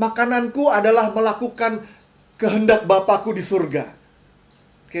 makananku adalah melakukan kehendak Bapakku di surga.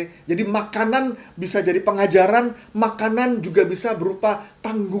 Oke, jadi makanan bisa jadi pengajaran, makanan juga bisa berupa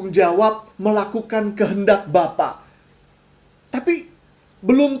tanggung jawab melakukan kehendak Bapa. Tapi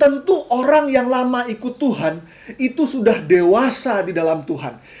belum tentu orang yang lama ikut Tuhan itu sudah dewasa di dalam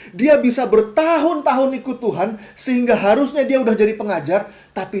Tuhan. Dia bisa bertahun-tahun ikut Tuhan sehingga harusnya dia udah jadi pengajar,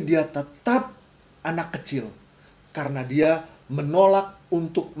 tapi dia tetap anak kecil. Karena dia menolak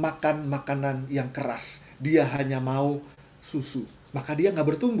untuk makan makanan yang keras. Dia hanya mau susu. Maka dia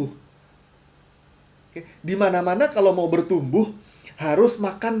nggak bertumbuh. Oke. Di mana-mana kalau mau bertumbuh harus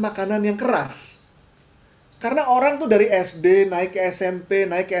makan makanan yang keras. Karena orang tuh dari SD, naik ke SMP,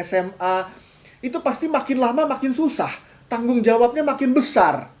 naik ke SMA, itu pasti makin lama makin susah. Tanggung jawabnya makin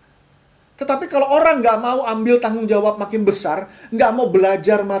besar. Tetapi kalau orang nggak mau ambil tanggung jawab makin besar, nggak mau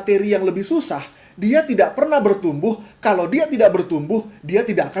belajar materi yang lebih susah, dia tidak pernah bertumbuh. Kalau dia tidak bertumbuh, dia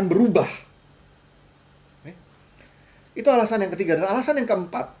tidak akan berubah. Itu alasan yang ketiga. Dan alasan yang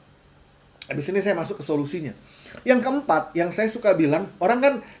keempat, habis ini saya masuk ke solusinya. Yang keempat, yang saya suka bilang, orang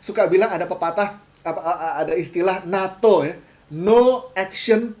kan suka bilang ada pepatah, ada istilah NATO ya, no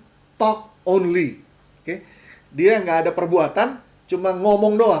action talk only. Oke, dia nggak ada perbuatan, cuma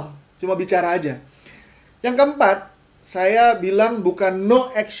ngomong doang, cuma bicara aja. Yang keempat, saya bilang bukan no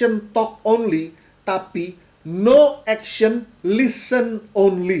action talk only, tapi no action listen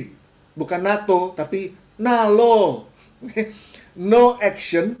only. Bukan NATO, tapi NALO. No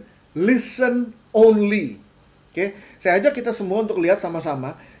action listen only. Oke, saya ajak kita semua untuk lihat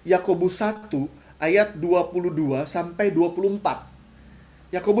sama-sama Yakobus 1 ayat 22 sampai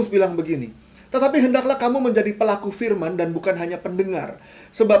 24. Yakobus bilang begini, tetapi hendaklah kamu menjadi pelaku firman dan bukan hanya pendengar.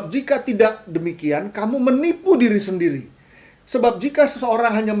 Sebab jika tidak demikian, kamu menipu diri sendiri. Sebab jika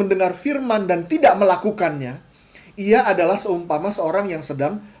seseorang hanya mendengar firman dan tidak melakukannya, ia adalah seumpama seorang yang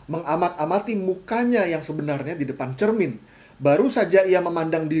sedang mengamat-amati mukanya yang sebenarnya di depan cermin. Baru saja ia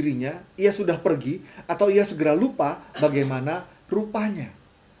memandang dirinya, ia sudah pergi, atau ia segera lupa bagaimana rupanya.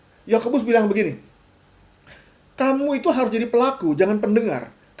 Yakobus bilang begini, kamu itu harus jadi pelaku, jangan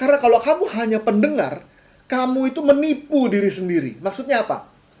pendengar. Karena kalau kamu hanya pendengar, kamu itu menipu diri sendiri. Maksudnya apa?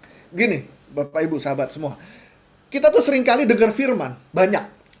 Gini, Bapak Ibu, sahabat semua. Kita tuh seringkali dengar firman, banyak.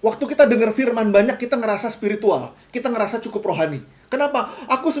 Waktu kita dengar firman banyak, kita ngerasa spiritual. Kita ngerasa cukup rohani. Kenapa?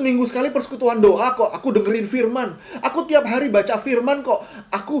 Aku seminggu sekali persekutuan doa kok. Aku dengerin firman. Aku tiap hari baca firman kok.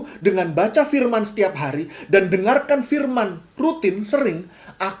 Aku dengan baca firman setiap hari dan dengarkan firman rutin, sering,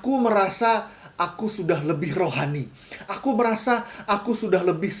 aku merasa aku sudah lebih rohani. Aku merasa aku sudah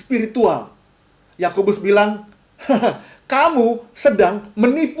lebih spiritual. Yakobus bilang, kamu sedang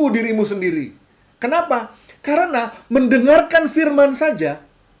menipu dirimu sendiri. Kenapa? Karena mendengarkan firman saja,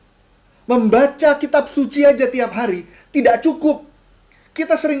 membaca kitab suci aja tiap hari, tidak cukup.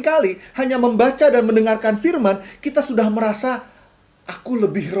 Kita seringkali hanya membaca dan mendengarkan firman, kita sudah merasa aku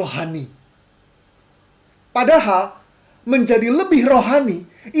lebih rohani. Padahal, menjadi lebih rohani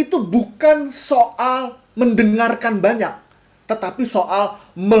itu bukan soal mendengarkan banyak, tetapi soal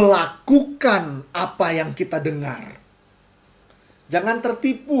melakukan apa yang kita dengar. Jangan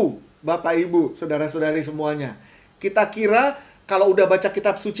tertipu, Bapak Ibu, saudara-saudari semuanya. Kita kira kalau udah baca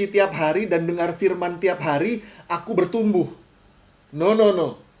kitab suci tiap hari dan dengar firman tiap hari, aku bertumbuh. No.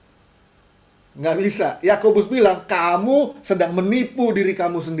 Nggak bisa. Yakobus bilang, kamu sedang menipu diri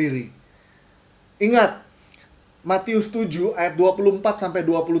kamu sendiri. Ingat, Matius 7 ayat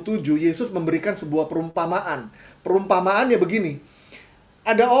 24-27, Yesus memberikan sebuah perumpamaan. Perumpamaannya begini.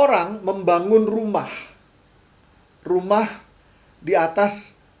 Ada orang membangun rumah. Rumah di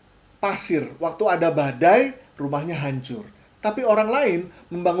atas pasir. Waktu ada badai, rumahnya hancur. Tapi orang lain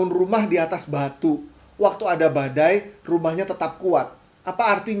membangun rumah di atas batu. Waktu ada badai, rumahnya tetap kuat.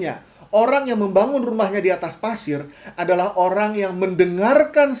 Apa artinya? Orang yang membangun rumahnya di atas pasir adalah orang yang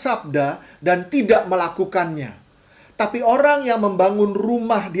mendengarkan sabda dan tidak melakukannya. Tapi orang yang membangun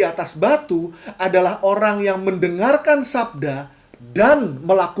rumah di atas batu adalah orang yang mendengarkan sabda dan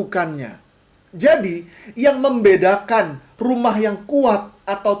melakukannya. Jadi, yang membedakan rumah yang kuat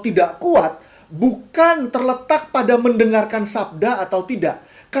atau tidak kuat bukan terletak pada mendengarkan sabda atau tidak.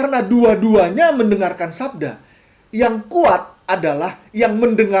 Karena dua-duanya mendengarkan sabda. Yang kuat adalah yang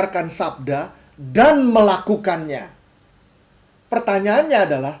mendengarkan sabda dan melakukannya. Pertanyaannya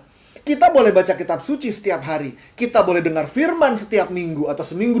adalah, kita boleh baca kitab suci setiap hari. Kita boleh dengar firman setiap minggu, atau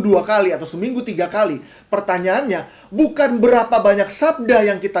seminggu 2 kali, atau seminggu 3 kali. Pertanyaannya, bukan berapa banyak sabda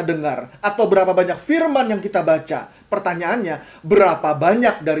yang kita dengar, atau berapa banyak firman yang kita baca. Pertanyaannya, berapa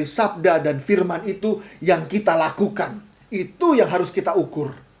banyak dari sabda dan firman itu yang kita lakukan. Itu yang harus kita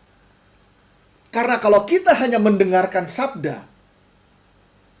ukur. Karena kalau kita hanya mendengarkan sabda,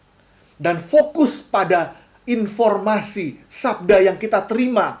 dan fokus pada informasi sabda yang kita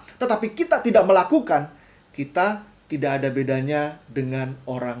terima, tetapi kita tidak melakukan, kita tidak ada bedanya dengan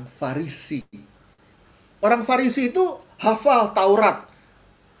orang Farisi. Orang Farisi itu hafal Taurat,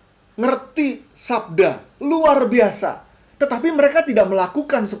 ngerti sabda, luar biasa. Tetapi mereka tidak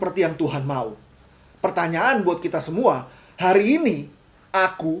melakukan seperti yang Tuhan mau. Pertanyaan buat kita semua, hari ini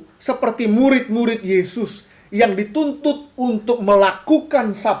aku seperti murid-murid Yesus yang dituntut untuk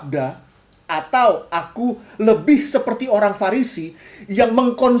melakukan sabda, atau aku lebih seperti orang Farisi yang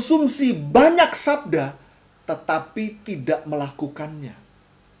mengkonsumsi banyak sabda tetapi tidak melakukannya.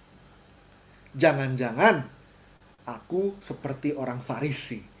 Jangan-jangan aku seperti orang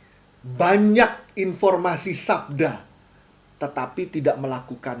Farisi, banyak informasi sabda tetapi tidak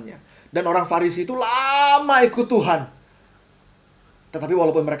melakukannya. Dan orang Farisi itu lama ikut Tuhan. Tetapi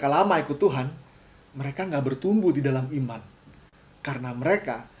walaupun mereka lama ikut Tuhan, mereka nggak bertumbuh di dalam iman. Karena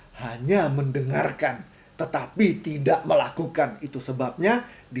mereka hanya mendengarkan, tetapi tidak melakukan. Itu sebabnya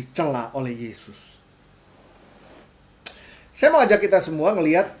dicela oleh Yesus. Saya mau ajak kita semua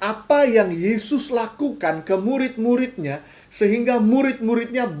ngelihat apa yang Yesus lakukan ke murid-muridnya, sehingga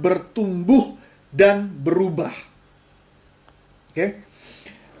murid-muridnya bertumbuh dan berubah. Oke?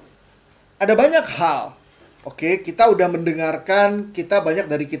 Ada banyak hal. Oke, kita udah mendengarkan, banyak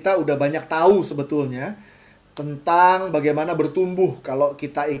dari kita udah banyak tahu sebetulnya tentang bagaimana bertumbuh. Kalau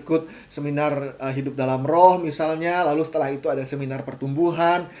kita ikut seminar hidup dalam roh misalnya, lalu setelah itu ada seminar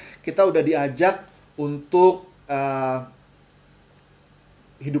pertumbuhan, kita udah diajak untuk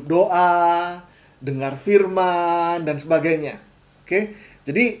hidup doa, dengar firman, dan sebagainya. Oke,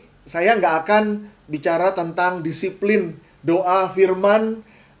 jadi saya nggak akan bicara tentang disiplin doa firman,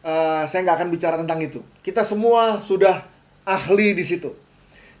 saya nggak akan bicara tentang itu. Kita semua sudah ahli di situ.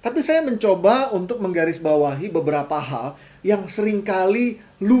 Tapi saya mencoba untuk menggarisbawahi beberapa hal yang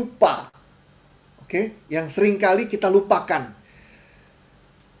seringkali lupa. Oke, yang seringkali kita lupakan.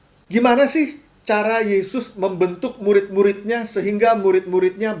 Gimana sih cara Yesus membentuk murid-muridnya sehingga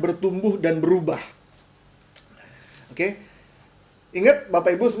murid-muridnya bertumbuh dan berubah? Oke, ingat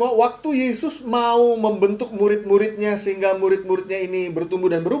Bapak Ibu semua, waktu Yesus mau membentuk murid-muridnya sehingga murid-muridnya ini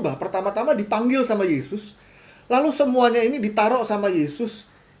bertumbuh dan berubah, pertama-tama dipanggil sama Yesus, lalu semuanya ini ditaruh sama Yesus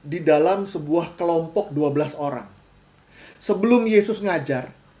di dalam sebuah kelompok 12 orang. Sebelum Yesus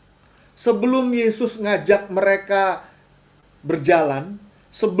ngajar, sebelum Yesus ngajak mereka berjalan,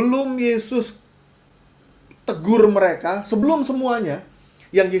 sebelum Yesus tegur mereka, sebelum semuanya,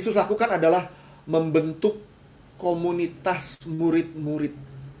 yang Yesus lakukan adalah membentuk komunitas murid-murid.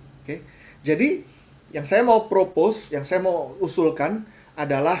 Oke. Jadi, yang saya mau propose, yang saya mau usulkan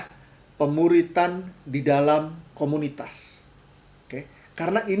adalah pemuritan di dalam komunitas. Oke.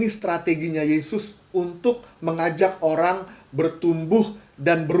 Karena ini strateginya Yesus untuk mengajak orang bertumbuh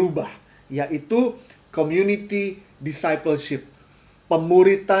dan berubah, yaitu community discipleship,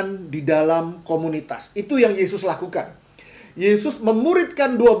 pemuritan di dalam komunitas. Itu yang Yesus lakukan. Yesus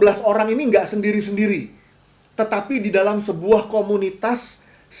memuridkan 12 orang ini nggak sendiri-sendiri, tetapi di dalam sebuah komunitas,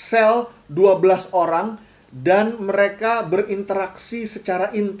 sel 12 orang, dan mereka berinteraksi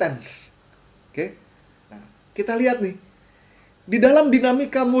secara intens. Oke? Nah, kita lihat nih, di dalam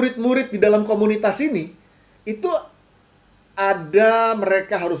dinamika murid-murid di dalam komunitas ini, itu ada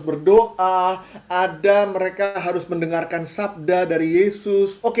mereka harus berdoa, ada mereka harus mendengarkan sabda dari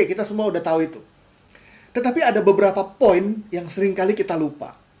Yesus. Oke, kita semua udah tahu itu. Tetapi ada beberapa poin yang seringkali kita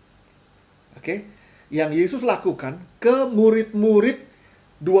lupa. Oke, yang Yesus lakukan ke murid-murid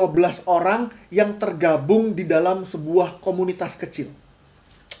 12 orang yang tergabung di dalam sebuah komunitas kecil.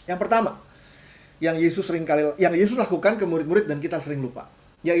 Yang pertama, yang Yesus lakukan ke murid-murid dan kita sering lupa,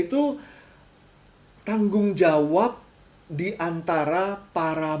 yaitu tanggung jawab di antara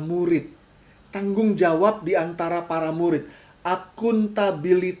para murid. Tanggung jawab di antara para murid.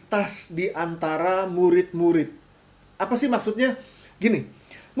 Akuntabilitas di antara murid-murid. Apa sih maksudnya? Gini,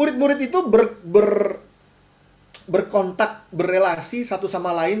 murid-murid itu berkontak, berelasi satu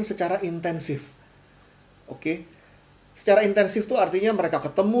sama lain secara intensif. Oke? Secara intensif itu artinya mereka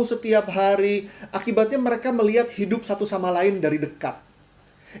ketemu setiap hari. Akibatnya mereka melihat hidup satu sama lain dari dekat.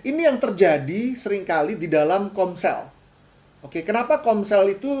 Ini yang terjadi seringkali di dalam komsel. Oke, kenapa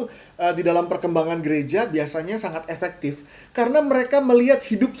komsel itu di dalam perkembangan gereja biasanya sangat efektif? Karena mereka melihat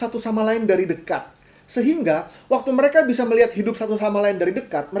hidup satu sama lain dari dekat. Sehingga waktu mereka bisa melihat hidup satu sama lain dari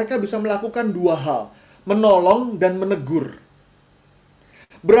dekat, mereka bisa melakukan dua hal, menolong dan menegur.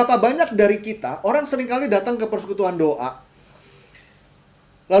 Berapa banyak dari kita, orang seringkali datang ke persekutuan doa,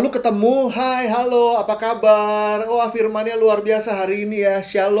 lalu ketemu, hai, halo, apa kabar? Oh, firmannya luar biasa hari ini ya,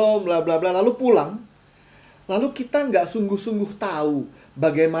 shalom, bla bla bla, lalu pulang. Lalu kita nggak sungguh-sungguh tahu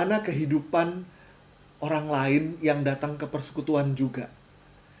bagaimana kehidupan orang lain yang datang ke persekutuan juga.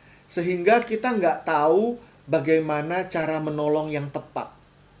 Sehingga kita nggak tahu bagaimana cara menolong yang tepat.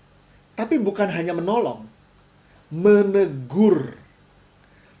 Tapi bukan hanya menolong, menegur.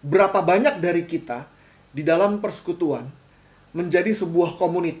 Berapa banyak dari kita di dalam persekutuan menjadi sebuah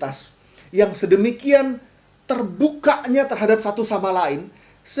komunitas yang sedemikian terbukanya terhadap satu sama lain,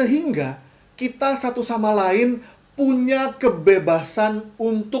 sehingga kita satu sama lain punya kebebasan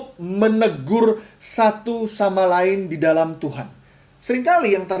untuk menegur satu sama lain di dalam Tuhan.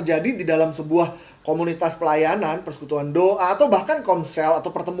 Seringkali yang terjadi di dalam sebuah komunitas pelayanan, persekutuan doa, atau bahkan komsel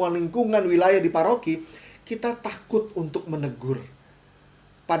atau pertemuan lingkungan wilayah di paroki, kita takut untuk menegur.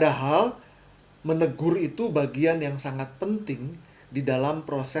 Padahal menegur itu bagian yang sangat penting di dalam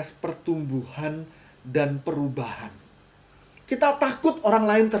proses pertumbuhan dan perubahan. Kita takut orang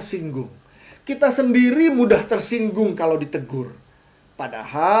lain tersinggung. Kita sendiri mudah tersinggung kalau ditegur.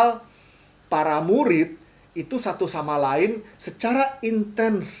 Padahal para murid itu satu sama lain secara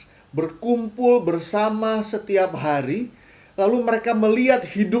intens berkumpul bersama setiap hari. Lalu mereka melihat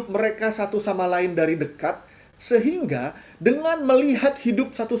hidup mereka satu sama lain dari dekat. Sehingga dengan melihat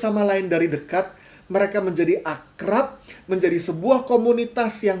hidup satu sama lain dari dekat, mereka menjadi akrab, menjadi sebuah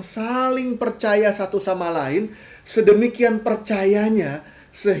komunitas yang saling percaya satu sama lain. Sedemikian percayanya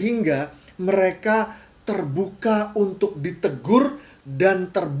sehingga mereka terbuka untuk ditegur dan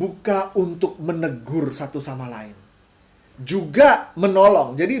terbuka untuk menegur satu sama lain. Juga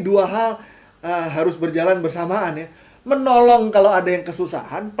menolong. Jadi dua hal harus berjalan bersamaan ya. Menolong kalau ada yang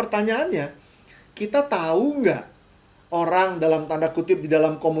kesusahan. Pertanyaannya, kita tahu nggak orang dalam tanda kutip di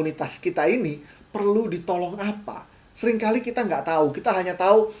dalam komunitas kita ini perlu ditolong apa? Seringkali kita nggak tahu. Kita hanya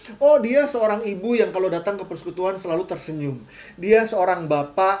tahu, oh dia seorang ibu yang kalau datang ke persekutuan selalu tersenyum. Dia seorang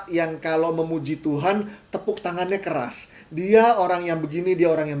bapak yang kalau memuji Tuhan, tepuk tangannya keras. Dia orang yang begini, dia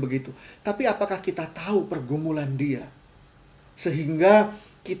orang yang begitu. Tapi apakah kita tahu pergumulan dia? Sehingga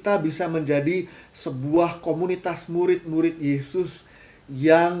kita bisa menjadi sebuah komunitas murid-murid Yesus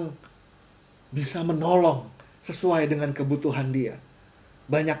yang bisa menolong sesuai dengan kebutuhan dia.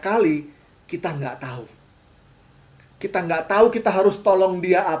 Banyak kali kita nggak tahu. Kita nggak tahu kita harus tolong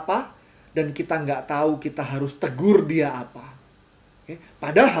dia apa, dan kita nggak tahu kita harus tegur dia apa. Oke?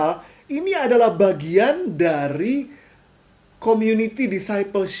 Padahal ini adalah bagian dari community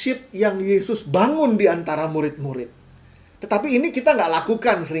discipleship yang Yesus bangun di antara murid-murid. Tetapi ini kita nggak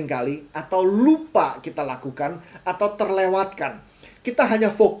lakukan seringkali, atau lupa kita lakukan, atau terlewatkan. Kita hanya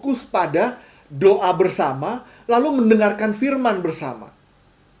fokus pada doa bersama, lalu mendengarkan firman bersama.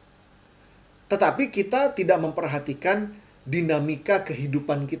 Tetapi kita tidak memperhatikan dinamika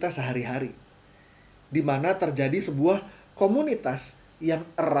kehidupan kita sehari-hari. Di mana terjadi sebuah komunitas yang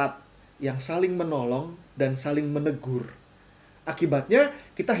erat, yang saling menolong dan saling menegur. Akibatnya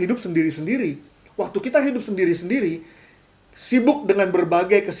kita hidup sendiri-sendiri. Waktu kita hidup sendiri-sendiri, sibuk dengan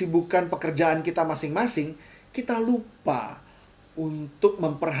berbagai kesibukan pekerjaan kita masing-masing, kita lupa untuk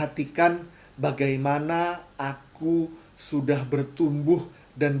memperhatikan bagaimana aku sudah bertumbuh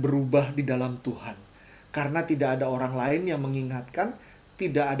dan berubah di dalam Tuhan. Karena tidak ada orang lain yang mengingatkan,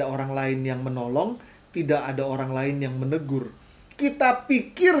 tidak ada orang lain yang menolong, tidak ada orang lain yang menegur. Kita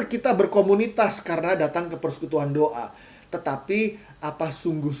pikir kita berkomunitas karena datang ke persekutuan doa. Tetapi apa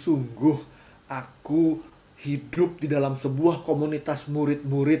sungguh-sungguh aku hidup di dalam sebuah komunitas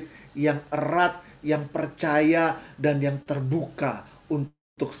murid-murid yang erat, yang percaya, dan yang terbuka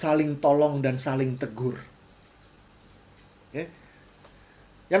untuk saling tolong dan saling tegur. Okay?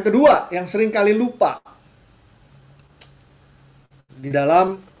 Yang kedua, yang sering kali lupa di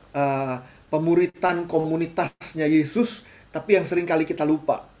dalam pemuritan komunitasnya Yesus, tapi yang sering kali kita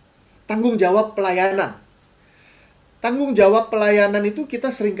lupa. Tanggung jawab pelayanan. Tanggung jawab pelayanan itu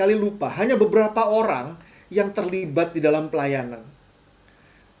kita sering kali lupa. Hanya beberapa orang yang terlibat di dalam pelayanan.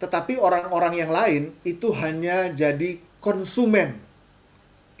 Tetapi orang-orang yang lain itu hanya jadi konsumen.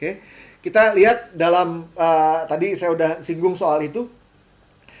 Oke, kita lihat dalam, tadi saya udah singgung soal itu.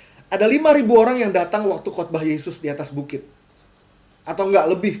 Ada 5.000 orang yang datang waktu khotbah Yesus di atas bukit. Atau enggak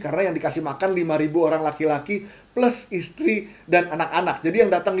lebih, karena yang dikasih makan 5.000 orang laki-laki plus istri dan anak-anak. Jadi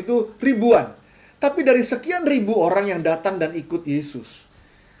yang datang itu ribuan. Tapi dari sekian ribu orang yang datang dan ikut Yesus,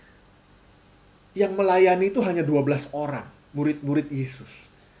 yang melayani itu hanya 12 orang, murid-murid Yesus.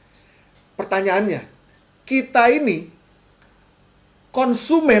 Pertanyaannya, kita ini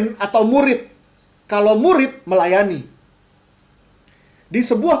konsumen atau murid? Kalau murid, melayani. Di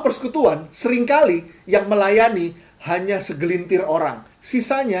sebuah persekutuan, seringkali yang melayani hanya segelintir orang.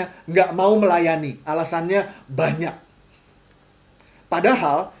 Sisanya nggak mau melayani. Alasannya banyak.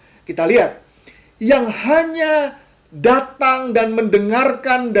 Padahal, kita lihat, yang hanya datang dan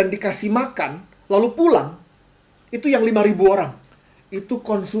mendengarkan dan dikasih makan, lalu pulang, itu yang 5.000 orang. Itu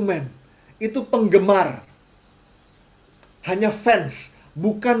konsumen. Itu penggemar. Hanya fans,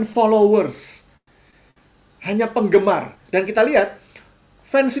 bukan followers. Hanya penggemar. Dan kita lihat,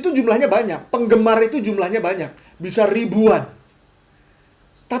 fans itu jumlahnya banyak, penggemar itu jumlahnya banyak, bisa ribuan.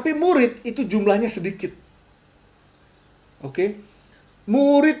 Tapi murid itu jumlahnya sedikit. Oke?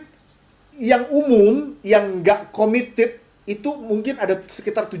 Murid yang umum, yang nggak committed, itu mungkin ada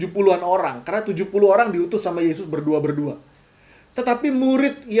sekitar 70-an orang. Karena 70 orang diutus sama Yesus berdua-berdua. Tetapi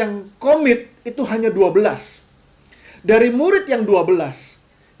murid yang commit itu hanya 12. Dari murid yang 12,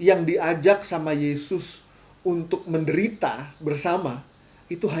 yang diajak sama Yesus untuk menderita bersama,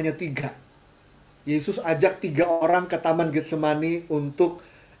 itu hanya 3. Yesus ajak 3 orang ke Taman Getsemani untuk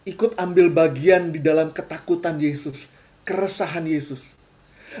ikut ambil bagian di dalam ketakutan Yesus, keresahan Yesus.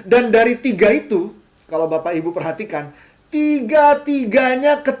 Dan dari 3 itu, kalau Bapak Ibu perhatikan,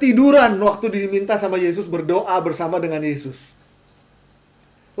 3-tiganya ketiduran waktu diminta sama Yesus berdoa bersama dengan Yesus.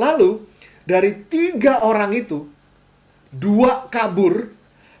 Lalu, dari 3 orang itu, 2 kabur,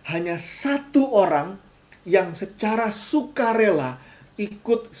 hanya 1 orang yang secara sukarela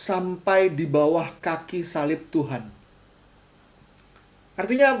ikut sampai di bawah kaki salib Tuhan.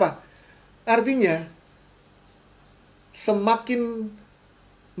 Artinya apa? Artinya, semakin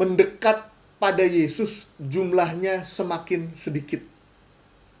mendekat pada Yesus, jumlahnya semakin sedikit.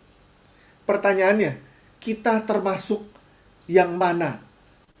 Pertanyaannya, kita termasuk yang mana?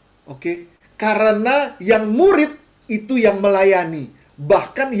 Oke? Karena yang murid itu yang melayani.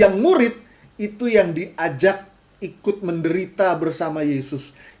 Bahkan yang murid itu yang diajak ikut menderita bersama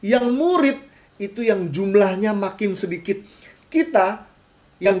Yesus. Yang murid itu yang jumlahnya makin sedikit. Kita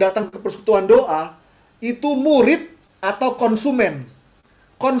yang datang ke persekutuan doa itu murid atau konsumen.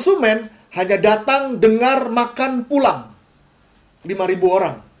 Konsumen hanya datang, dengar, makan, pulang. 5.000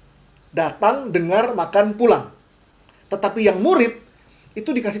 orang. Datang, dengar, makan, pulang. Tetapi yang murid itu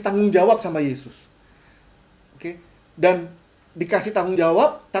dikasih tanggung jawab sama Yesus. Oke? Dan dikasih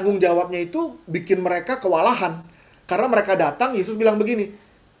tanggung jawabnya itu bikin mereka kewalahan. Karena mereka datang, Yesus bilang begini,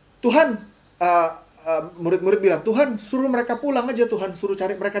 Tuhan, murid-murid bilang, Tuhan suruh mereka pulang aja, Tuhan suruh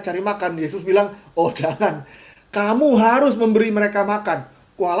mereka cari makan. Yesus bilang, oh jangan, kamu harus memberi mereka makan.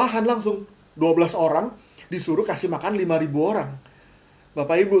 Kewalahan langsung, 12 orang disuruh kasih makan 5.000 orang.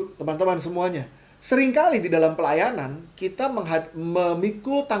 Bapak Ibu, teman-teman semuanya, seringkali di dalam pelayanan kita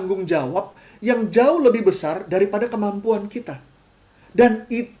memikul tanggung jawab yang jauh lebih besar daripada kemampuan kita. Dan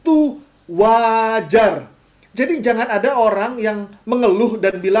itu wajar. Jadi jangan ada orang yang mengeluh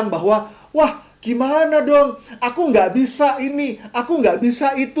dan bilang bahwa, wah gimana dong, aku nggak bisa ini, aku nggak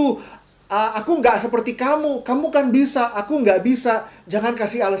bisa itu, aku nggak seperti kamu kan bisa, aku nggak bisa. Jangan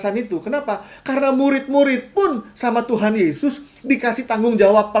kasih alasan itu. Kenapa? Karena murid-murid pun sama Tuhan Yesus dikasih tanggung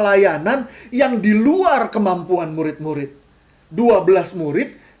jawab pelayanan yang di luar kemampuan murid-murid. 12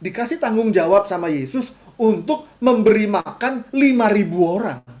 murid dikasih tanggung jawab sama Yesus untuk memberi makan 5.000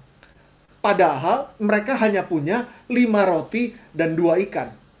 orang. Padahal mereka hanya punya 5 roti dan 2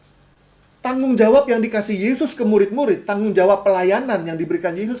 ikan. Tanggung jawab yang dikasih Yesus ke murid-murid, tanggung jawab pelayanan yang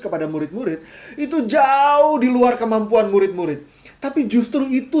diberikan Yesus kepada murid-murid, itu jauh di luar kemampuan murid-murid. Tapi justru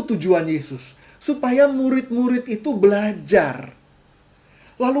itu tujuan Yesus, supaya murid-murid itu belajar.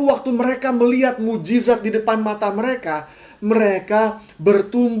 Lalu waktu mereka melihat mujizat di depan mata mereka, mereka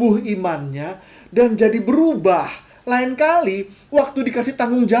bertumbuh imannya dan jadi berubah Lain kali, waktu dikasih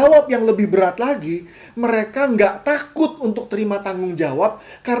tanggung jawab yang lebih berat lagi, mereka nggak takut untuk terima tanggung jawab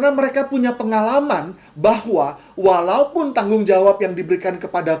karena mereka punya pengalaman bahwa walaupun tanggung jawab yang diberikan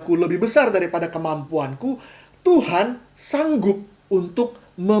kepadaku lebih besar daripada kemampuanku, Tuhan sanggup untuk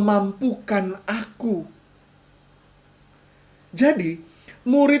memampukan aku. Jadi,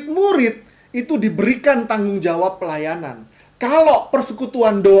 murid-murid itu diberikan tanggung jawab pelayanan. Kalau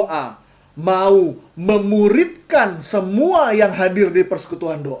persekutuan doa mau memuridkan semua yang hadir di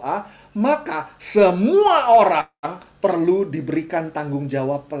persekutuan doa, maka semua orang perlu diberikan tanggung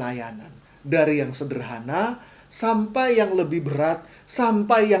jawab pelayanan. Dari yang sederhana sampai yang lebih berat,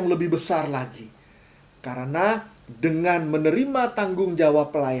 sampai yang lebih besar lagi. Karena dengan menerima tanggung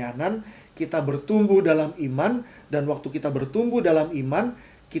jawab pelayanan, kita bertumbuh dalam iman, dan waktu kita bertumbuh dalam iman,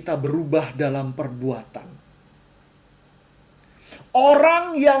 kita berubah dalam perbuatan.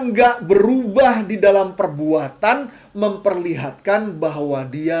 Orang yang gak berubah di dalam perbuatan memperlihatkan bahwa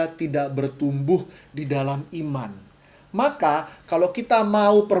dia tidak bertumbuh di dalam iman. Maka kalau kita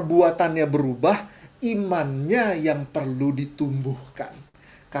mau perbuatannya berubah, imannya yang perlu ditumbuhkan.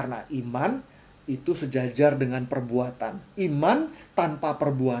 Karena iman itu sejajar dengan perbuatan. Iman tanpa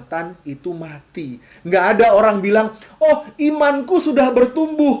perbuatan itu mati. Gak ada orang bilang, oh imanku sudah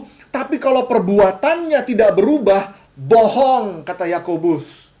bertumbuh, tapi kalau perbuatannya tidak berubah, bohong, kata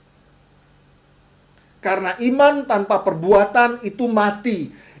Yakobus. Karena iman tanpa perbuatan itu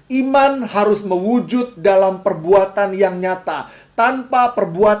mati. Iman harus mewujud dalam perbuatan yang nyata. Tanpa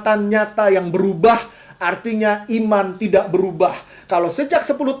perbuatan nyata yang berubah, artinya iman tidak berubah. Kalau sejak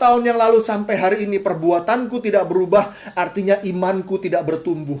 10 tahun yang lalu sampai hari ini perbuatanku tidak berubah, artinya imanku tidak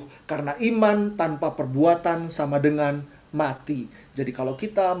bertumbuh. Karena iman tanpa perbuatan sama dengan mati. Jadi kalau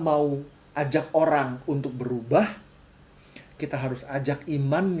kita mau ajak orang untuk berubah, kita harus ajak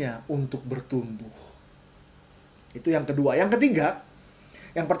imannya untuk bertumbuh. Itu yang kedua. Yang ketiga,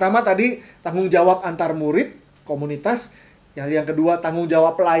 yang pertama tadi tanggung jawab antar murid, komunitas. Yang kedua, tanggung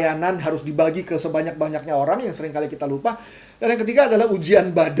jawab pelayanan harus dibagi ke sebanyak-banyaknya orang yang seringkali kita lupa. Dan yang ketiga adalah ujian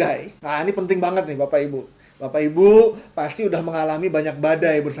badai. Nah, ini penting banget nih Bapak Ibu. Bapak Ibu pasti udah mengalami banyak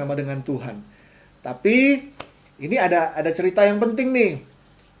badai bersama dengan Tuhan. Tapi ini ada cerita yang penting nih,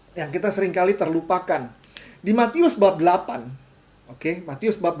 yang kita seringkali terlupakan. Di Matius bab 8, oke,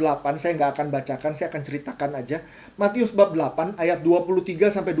 Matius bab 8, saya nggak akan bacakan, saya akan ceritakan aja. Matius bab 8, ayat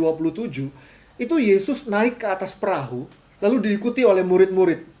 23-27, itu Yesus naik ke atas perahu, lalu diikuti oleh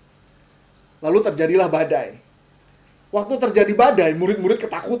murid-murid. Lalu terjadilah badai. Waktu terjadi badai, murid-murid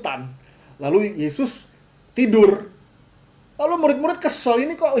ketakutan. Lalu Yesus tidur. Lalu murid-murid kesel,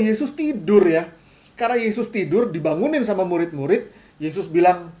 ini kok Yesus tidur ya? Karena Yesus tidur, dibangunin sama murid-murid, Yesus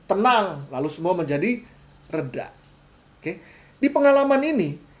bilang, tenang. Lalu semua menjadi reda. Oke. Di pengalaman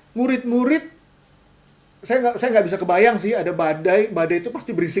ini, murid-murid, saya nggak bisa kebayang sih ada badai itu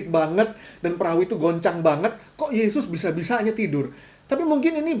pasti berisik banget dan perahu itu goncang banget. Kok Yesus bisa-bisanya tidur? Tapi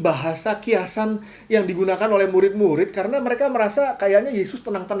mungkin ini bahasa kiasan yang digunakan oleh murid-murid karena mereka merasa kayaknya Yesus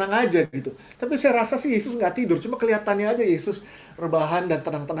tenang-tenang aja gitu. Tapi saya rasa sih Yesus nggak tidur, cuma kelihatannya aja Yesus rebahan dan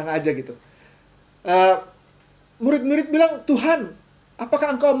tenang-tenang aja gitu. Murid-murid bilang, Tuhan,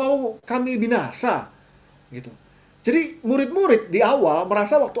 apakah engkau mau kami binasa? Gitu. Jadi murid-murid di awal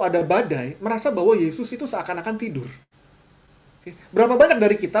merasa waktu ada badai, merasa bahwa Yesus itu seakan-akan tidur. Oke. Berapa banyak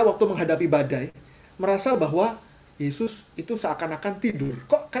dari kita waktu menghadapi badai, merasa bahwa Yesus itu seakan-akan tidur.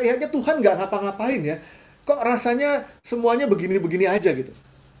 Kok kayaknya Tuhan nggak ngapa-ngapain ya? Kok rasanya semuanya begini-begini aja gitu.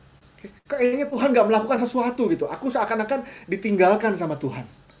 Oke. Kayaknya Tuhan nggak melakukan sesuatu gitu. Aku seakan-akan ditinggalkan sama Tuhan.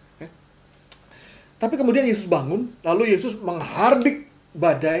 Oke. Tapi kemudian Yesus bangun, lalu Yesus menghardik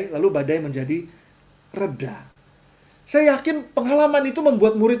badai, lalu badai menjadi reda. Saya yakin pengalaman itu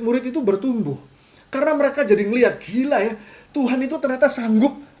membuat murid-murid itu bertumbuh. Karena mereka jadi ngeliat, gila ya, Tuhan itu ternyata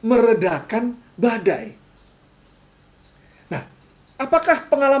sanggup meredakan badai. Nah, apakah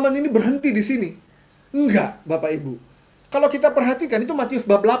pengalaman ini berhenti di sini? Enggak, Bapak Ibu. Kalau kita perhatikan, itu Matius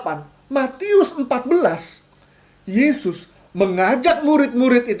bab 8. Matius 14, Yesus mengajak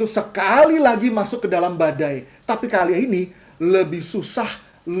murid-murid itu sekali lagi masuk ke dalam badai. Tapi kali ini lebih susah,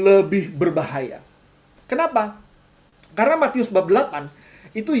 lebih berbahaya. Kenapa? Karena Matius bab 8,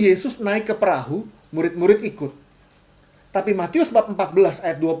 itu Yesus naik ke perahu, murid-murid ikut. Tapi Matius bab 14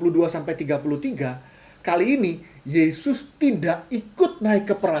 ayat 22-33, kali ini Yesus tidak ikut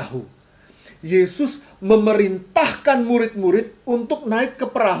naik ke perahu. Yesus memerintahkan murid-murid untuk naik ke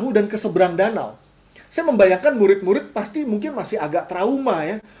perahu dan ke seberang danau. Saya membayangkan murid-murid pasti mungkin masih agak trauma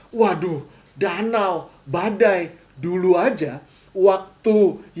ya. Waduh, danau, badai. Dulu aja,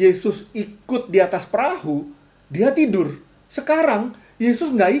 waktu Yesus ikut di atas perahu, dia tidur. Sekarang,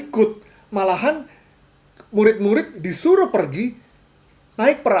 Yesus nggak ikut. Malahan, murid-murid disuruh pergi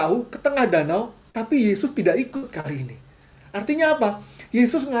naik perahu ke tengah danau, tapi Yesus tidak ikut kali ini. Artinya apa?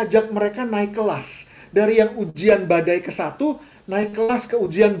 Yesus ngajak mereka naik kelas. Dari yang ujian badai ke-1, naik kelas ke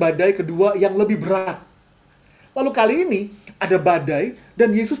ujian badai kedua yang lebih berat. Lalu kali ini ada badai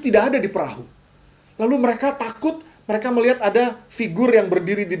dan Yesus tidak ada di perahu. Lalu mereka takut, mereka melihat ada figur yang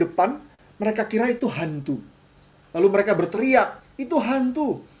berdiri di depan, mereka kira itu hantu. Lalu mereka berteriak, itu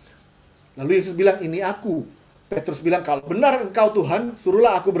hantu. Lalu Yesus bilang, ini aku. Petrus bilang, kalau benar engkau Tuhan,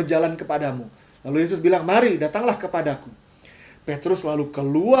 suruhlah aku berjalan kepadamu. Lalu Yesus bilang, mari datanglah kepadaku. Petrus lalu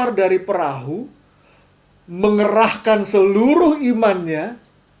keluar dari perahu, mengerahkan seluruh imannya,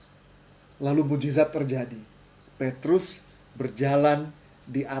 lalu mujizat terjadi. Petrus berjalan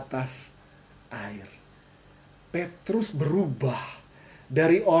di atas air. Petrus berubah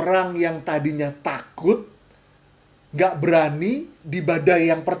dari orang yang tadinya takut, gak berani di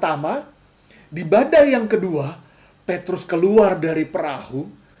badai yang pertama. Di badai yang kedua, Petrus keluar dari perahu,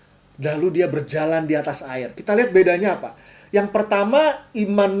 lalu dia berjalan di atas air. Kita lihat bedanya apa? Yang pertama,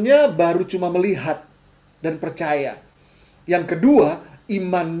 imannya baru cuma melihat dan percaya. Yang kedua,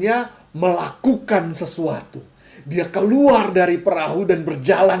 imannya melakukan sesuatu. Dia keluar dari perahu dan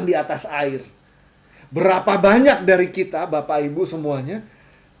berjalan di atas air. Berapa banyak dari kita, Bapak Ibu semuanya,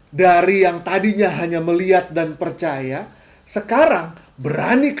 dari yang tadinya hanya melihat dan percaya, sekarang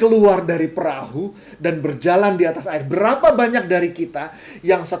berani keluar dari perahu dan berjalan di atas air. Berapa banyak dari kita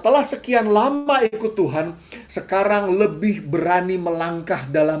yang setelah sekian lama ikut Tuhan, sekarang lebih berani melangkah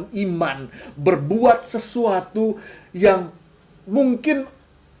dalam iman, berbuat sesuatu yang mungkin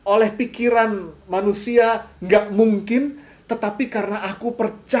oleh pikiran manusia nggak mungkin, tetapi karena aku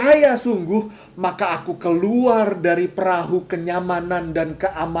percaya sungguh, maka aku keluar dari perahu kenyamanan dan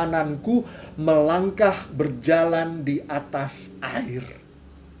keamananku, melangkah berjalan di atas air.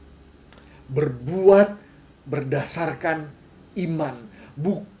 Berbuat berdasarkan iman.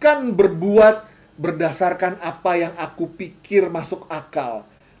 Bukan berbuat berdasarkan apa yang aku pikir masuk akal,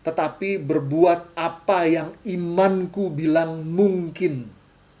 tetapi berbuat apa yang imanku bilang mungkin.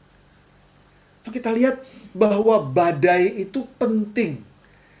 Kita lihat bahwa badai itu penting.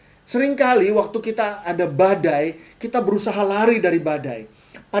 Seringkali waktu kita ada badai, kita berusaha lari dari badai.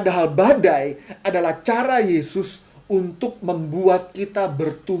 Padahal badai adalah cara Yesus untuk membuat kita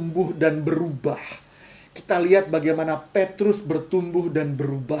bertumbuh dan berubah. Kita lihat bagaimana Petrus bertumbuh dan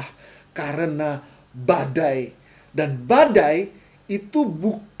berubah karena badai. Dan badai itu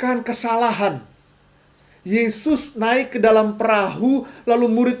bukan kesalahan. Yesus naik ke dalam perahu, lalu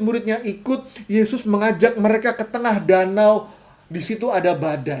murid-muridnya ikut. Yesus mengajak mereka ke tengah danau. Di situ ada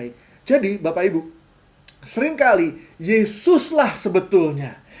badai. Jadi, Bapak Ibu, seringkali Yesuslah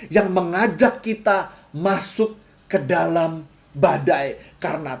sebetulnya yang mengajak kita masuk ke dalam badai.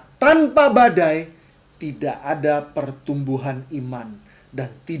 Karena tanpa badai, tidak ada pertumbuhan iman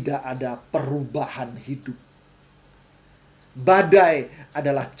dan tidak ada perubahan hidup. Badai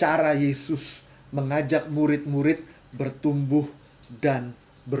adalah cara Yesus mengajak murid-murid bertumbuh dan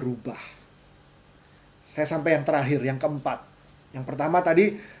berubah. Saya sampai yang terakhir, yang keempat. Yang pertama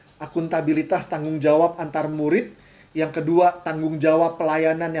tadi, akuntabilitas tanggung jawab antar murid. Yang kedua, tanggung jawab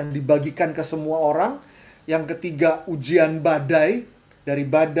pelayanan yang dibagikan ke semua orang. Yang ketiga, ujian badai. Dari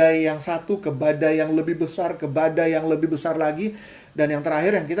badai yang satu ke badai yang lebih besar, ke badai yang lebih besar lagi. Dan yang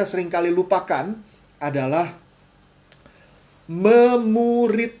terakhir yang kita seringkali lupakan adalah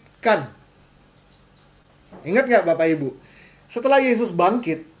memuridkan. Ingat nggak Bapak Ibu? Setelah Yesus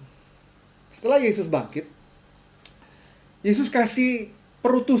bangkit, Yesus kasih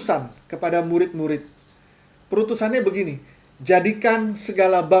perutusan kepada murid-murid. Perutusannya begini, jadikan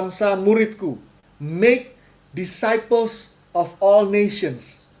segala bangsa muridku. Make disciples of all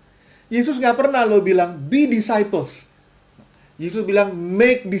nations. Yesus nggak pernah bilang, be disciples. Yesus bilang,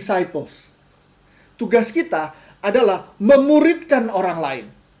 make disciples. Tugas kita adalah memuridkan orang lain.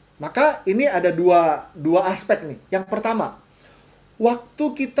 Maka ini ada dua aspek nih. Yang pertama, waktu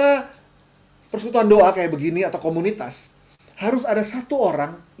kita persekutuan doa kayak begini atau komunitas, harus ada satu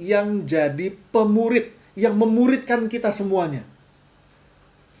orang yang jadi pemurid, yang memuridkan kita semuanya.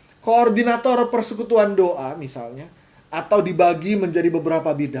 Koordinator persekutuan doa misalnya, atau dibagi menjadi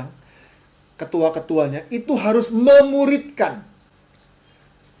beberapa bidang, ketua-ketuanya, itu harus memuridkan.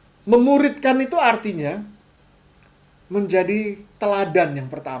 Memuridkan itu artinya menjadi teladan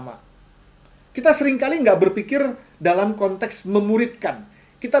yang pertama. Kita seringkali nggak berpikir dalam konteks memuridkan.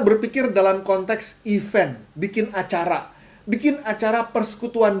 Kita berpikir dalam konteks event, bikin acara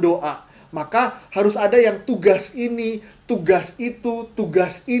persekutuan doa. Maka harus ada yang tugas ini, tugas itu,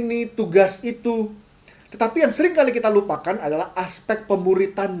 tugas ini, tugas itu. Tetapi yang seringkali kita lupakan adalah aspek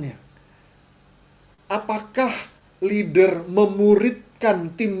pemuritannya. apakah leader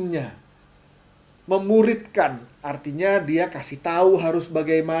memuridkan timnya? Memuridkan artinya dia kasih tahu harus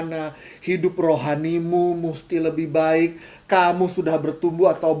bagaimana, hidup rohanimu mesti lebih baik, kamu sudah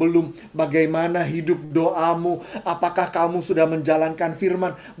bertumbuh atau belum, bagaimana hidup doamu, apakah kamu sudah menjalankan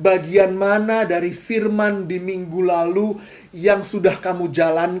firman, bagian mana dari firman di minggu lalu yang sudah kamu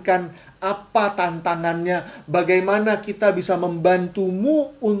jalankan, apa tantangannya, bagaimana kita bisa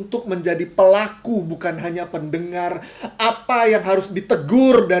membantumu untuk menjadi pelaku bukan hanya pendengar, apa yang harus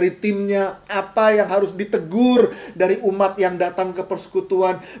ditegur dari timnya, apa yang harus ditegur dari umat yang datang ke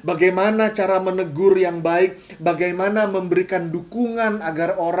persekutuan, bagaimana cara menegur yang baik, bagaimana memberikan dukungan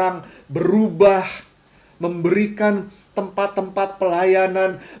agar orang berubah, memberikan tempat-tempat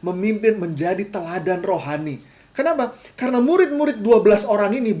pelayanan, memimpin menjadi teladan rohani. Kenapa? Karena murid-murid 12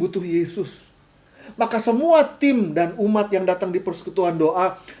 orang ini butuh Yesus. Maka semua tim dan umat yang datang di persekutuan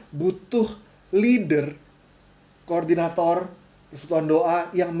doa butuh leader, koordinator persekutuan doa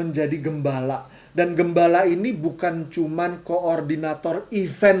yang menjadi gembala. Dan gembala ini bukan cuman koordinator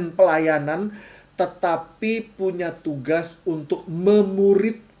event pelayanan, tetapi punya tugas untuk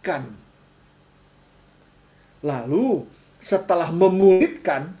memuridkan. Lalu setelah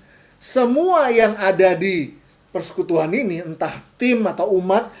memuridkan, semua yang ada di persekutuan ini, entah tim atau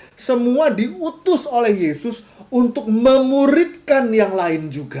umat, semua diutus oleh Yesus untuk memuridkan yang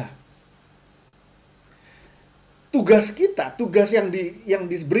lain juga. Tugas kita, tugas yang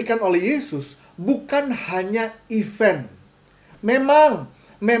diberikan oleh Yesus bukan hanya event. Memang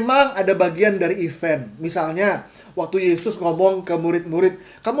ada bagian dari event. Misalnya, waktu Yesus ngomong ke murid-murid,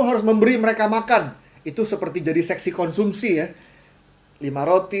 kamu harus memberi mereka makan. Itu seperti jadi seksi konsumsi ya. 5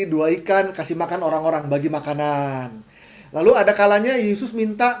 roti, 2 ikan, kasih makan orang-orang, bagi makanan. Lalu ada kalanya Yesus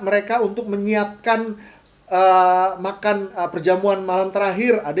minta mereka untuk menyiapkan makan perjamuan malam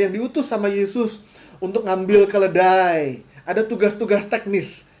terakhir. Ada yang diutus sama Yesus untuk ngambil keledai. Ada tugas-tugas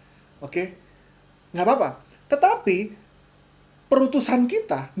teknis. Oke? Nggak apa-apa. Tetapi perutusan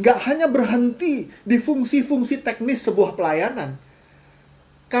kita nggak hanya berhenti di fungsi-fungsi teknis sebuah pelayanan.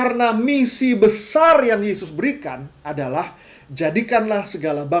 Karena misi besar yang Yesus berikan adalah jadikanlah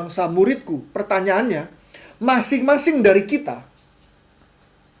segala bangsa muridku. Pertanyaannya, masing-masing dari kita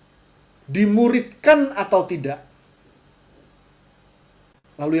dimuridkan atau tidak?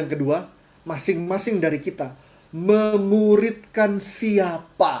 Lalu yang kedua, masing-masing dari kita memuridkan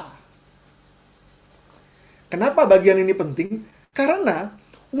siapa? Kenapa bagian ini penting? Karena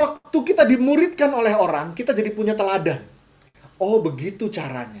waktu kita dimuridkan oleh orang, kita jadi punya teladan. Oh, begitu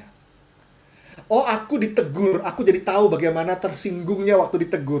caranya. Oh, aku ditegur, aku jadi tahu bagaimana tersinggungnya waktu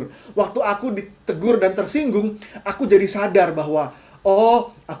ditegur. Waktu aku ditegur dan tersinggung, aku jadi sadar bahwa, oh,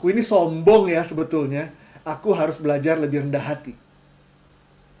 aku ini sombong ya sebetulnya. Aku harus belajar lebih rendah hati.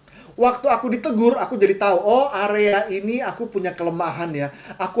 Waktu aku ditegur, aku jadi tahu, oh, area ini aku punya kelemahan ya.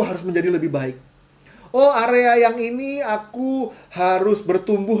 Aku harus menjadi lebih baik. Oh, area yang ini aku harus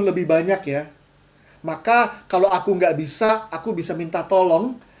bertumbuh lebih banyak ya. Maka kalau aku nggak bisa, aku bisa minta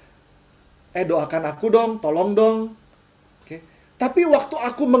tolong. Doakan aku dong, tolong dong. Oke. Tapi waktu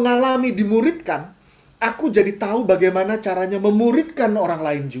aku mengalami dimuridkan, aku jadi tahu bagaimana caranya memuridkan orang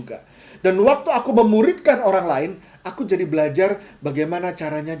lain juga. Dan waktu aku memuridkan orang lain, aku jadi belajar bagaimana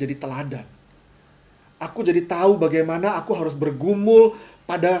caranya jadi teladan. Aku jadi tahu bagaimana aku harus bergumul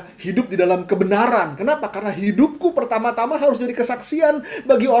pada hidup di dalam kebenaran. Kenapa? Karena hidupku pertama-tama harus jadi kesaksian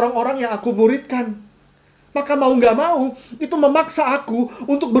bagi orang-orang yang aku muridkan. Maka mau nggak mau, itu memaksa aku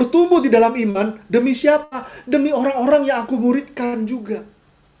untuk bertumbuh di dalam iman. Demi siapa? Demi orang-orang yang aku muridkan juga.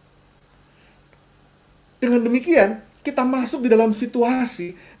 Dengan demikian, kita masuk di dalam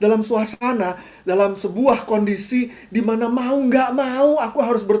situasi, dalam suasana, dalam sebuah kondisi di mana mau nggak mau aku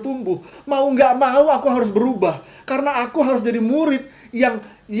harus bertumbuh. Mau nggak mau aku harus berubah. Karena aku harus jadi murid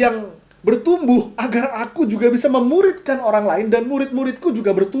yang bertumbuh agar aku juga bisa memuridkan orang lain dan murid-muridku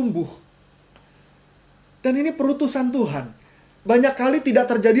juga bertumbuh. Dan ini perutusan Tuhan. Banyak kali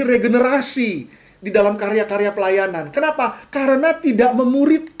tidak terjadi regenerasi di dalam karya-karya pelayanan. Kenapa? Karena tidak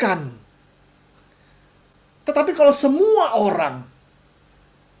memuridkan. Tetapi kalau semua orang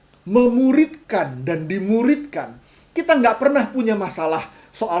memuridkan dan dimuridkan, kita nggak pernah punya masalah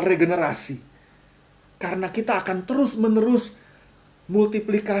soal regenerasi. Karena kita akan terus-menerus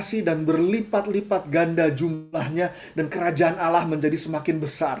multiplikasi dan berlipat-lipat ganda jumlahnya dan kerajaan Allah menjadi semakin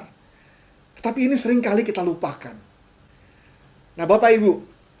besar. Tapi ini sering kali kita lupakan. Nah, Bapak Ibu,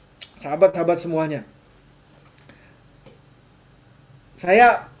 sahabat-sahabat semuanya,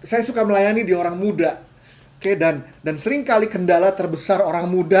 saya suka melayani di orang muda. Oke, dan sering kali kendala terbesar orang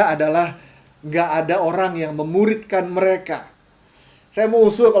muda adalah nggak ada orang yang memuridkan mereka. Saya mau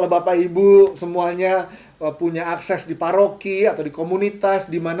usul kalau Bapak Ibu semuanya punya akses di paroki atau di komunitas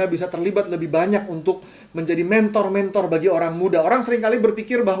di mana bisa terlibat lebih banyak untuk menjadi mentor-mentor bagi orang muda. Orang seringkali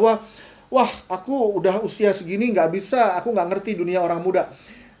berpikir bahwa, wah, aku udah usia segini nggak bisa, aku nggak ngerti dunia orang muda.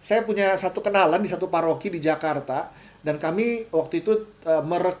 Saya punya satu kenalan di satu paroki di Jakarta, dan kami waktu itu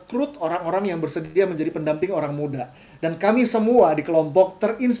merekrut orang-orang yang bersedia menjadi pendamping orang muda. Dan kami semua di kelompok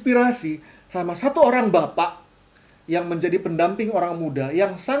terinspirasi sama satu orang bapak yang menjadi pendamping orang muda,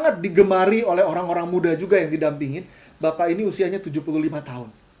 yang sangat digemari oleh orang-orang muda juga yang didampingin. Bapak ini usianya 75 tahun.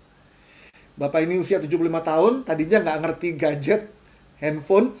 Bapak ini usia 75 tahun, tadinya nggak ngerti gadget,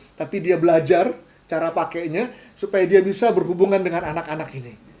 handphone, tapi dia belajar cara pakainya supaya dia bisa berhubungan dengan anak-anak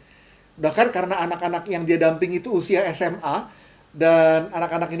ini. Bahkan karena anak-anak yang dia damping itu usia SMA, dan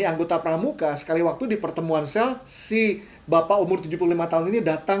anak-anak ini anggota pramuka, sekali waktu di pertemuan sel, si bapak umur 75 tahun ini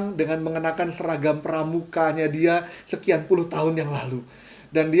datang dengan mengenakan seragam pramukanya dia sekian puluh tahun yang lalu.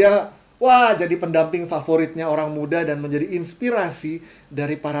 Dan dia, wah, jadi pendamping favoritnya orang muda dan menjadi inspirasi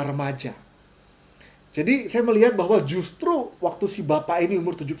dari para remaja. Jadi saya melihat bahwa justru waktu si bapak ini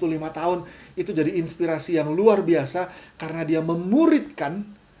umur 75 tahun, itu jadi inspirasi yang luar biasa karena dia memuridkan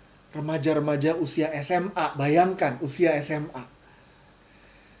remaja-remaja usia SMA. Bayangkan, usia SMA.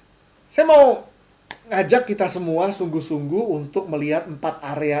 Saya mau ngajak kita semua sungguh-sungguh untuk melihat 4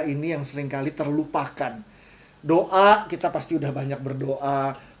 area ini yang seringkali terlupakan. Doa, kita pasti udah banyak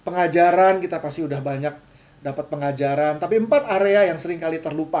berdoa. Pengajaran, kita pasti udah banyak dapat pengajaran. Tapi 4 area yang seringkali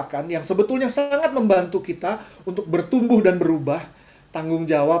terlupakan, yang sebetulnya sangat membantu kita untuk bertumbuh dan berubah. Tanggung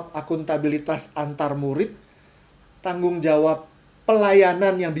jawab akuntabilitas antar murid. Tanggung jawab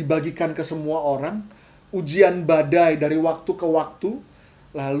pelayanan yang dibagikan ke semua orang. Ujian badai dari waktu ke waktu.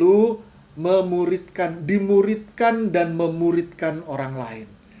 Lalu dimuridkan dan memuridkan orang lain.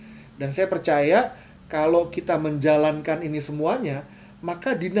 Dan saya percaya kalau kita menjalankan ini semuanya,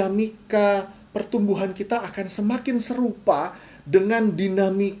 maka dinamika pertumbuhan kita akan semakin serupa dengan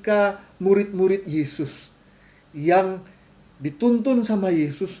dinamika murid-murid Yesus yang dituntun sama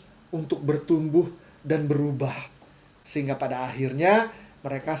Yesus untuk bertumbuh dan berubah. Sehingga pada akhirnya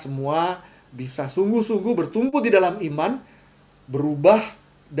mereka semua bisa sungguh-sungguh bertumbuh di dalam iman, berubah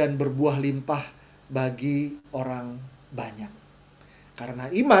dan berbuah limpah bagi orang banyak.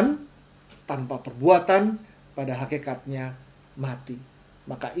 Karena iman tanpa perbuatan pada hakikatnya mati.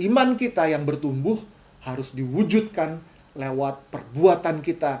 Maka iman kita yang bertumbuh harus diwujudkan lewat perbuatan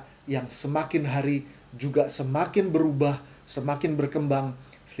kita yang semakin hari juga semakin berubah, semakin berkembang,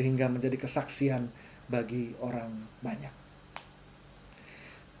 sehingga menjadi kesaksian bagi orang banyak.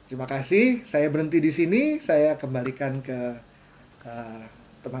 Terima kasih, saya berhenti di sini, saya kembalikan ke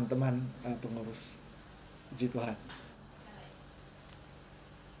teman-teman pengurus. Puji Tuhan.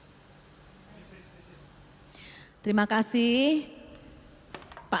 Terima kasih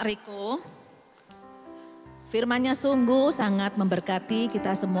Pak Riko. Firman-Nya sungguh sangat memberkati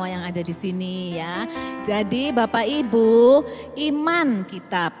kita semua yang ada di sini ya. Jadi Bapak Ibu, iman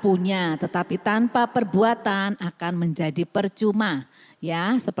kita punya tetapi tanpa perbuatan akan menjadi percuma.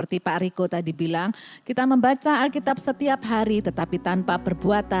 Ya, seperti Pak Riko tadi bilang, kita membaca Alkitab setiap hari tetapi tanpa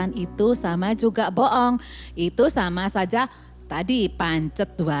perbuatan itu sama juga bohong. Itu sama saja tadi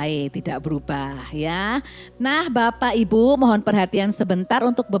pancet wae, tidak berubah ya. Nah, Bapak Ibu mohon perhatian sebentar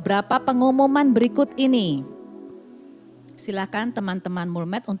untuk beberapa pengumuman berikut ini. Silakan teman-teman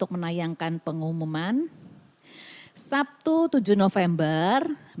Mulmet untuk menayangkan pengumuman. Sabtu 7 November,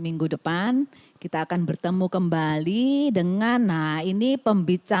 minggu depan, kita akan bertemu kembali dengan, ini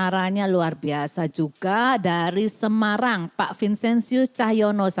pembicaranya luar biasa juga dari Semarang, Pak Vincentius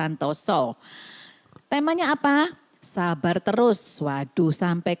Cahyono Santoso. Temanya apa? Sabar terus. Waduh,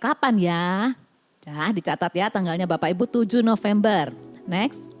 sampai kapan ya? Nah, dicatat ya tanggalnya Bapak Ibu 7 November.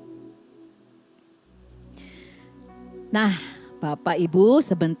 Next. Nah, Bapak Ibu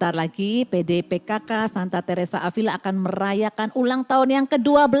sebentar lagi PDPKK Santa Teresa Avila akan merayakan ulang tahun yang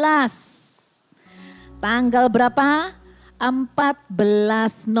ke-12. Tanggal berapa?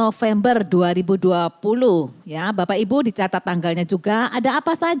 14 November 2020. Ya, Bapak Ibu dicatat tanggalnya juga. Ada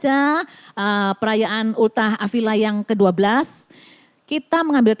apa saja perayaan ultah Avila yang ke-12? Kita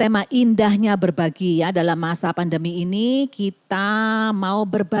mengambil tema indahnya berbagi ya. Dalam masa pandemi ini kita mau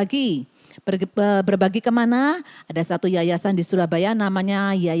berbagi. Berbagi kemana? Ada satu yayasan di Surabaya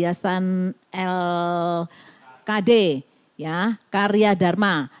namanya Yayasan LKD. Ya, Karya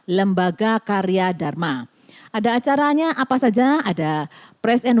Dharma, Lembaga Karya Dharma. Ada acaranya apa saja? Ada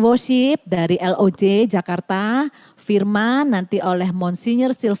Praise and Worship dari LOJ Jakarta, Firman nanti oleh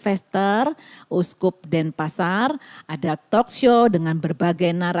Monsinyur Sylvester, Uskup Denpasar, ada talk show dengan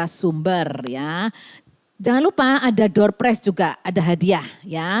berbagai narasumber ya. Jangan lupa ada door prize juga, ada hadiah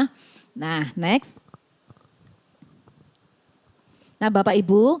ya. Nah, next. Nah, Bapak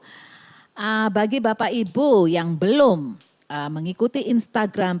Ibu, bagi Bapak Ibu yang belum mengikuti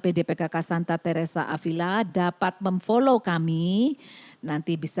Instagram PDPKK Santa Teresa Avila, dapat memfollow kami.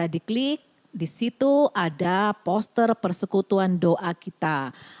 Nanti bisa diklik. Di situ ada poster persekutuan doa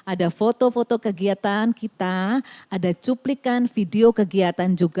kita, ada foto-foto kegiatan kita, ada cuplikan video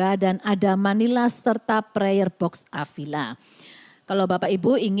kegiatan juga, dan ada Manila serta prayer box Avila. Kalau Bapak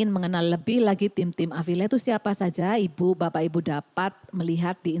Ibu ingin mengenal lebih lagi tim-tim Avila itu siapa saja, Bapak Ibu dapat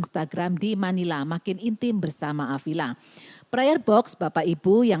melihat di Instagram di Manila, makin intim bersama Avila. Prayer box Bapak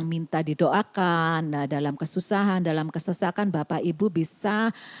Ibu yang minta didoakan dalam kesusahan, dalam kesesakan, Bapak Ibu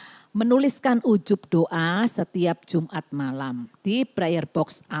bisa menuliskan ujub doa setiap Jumat malam di prayer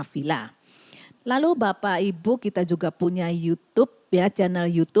box Avila. Lalu Bapak Ibu kita juga punya YouTube ya, channel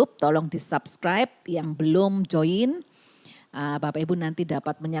YouTube, tolong di-subscribe yang belum join. Bapak Ibu nanti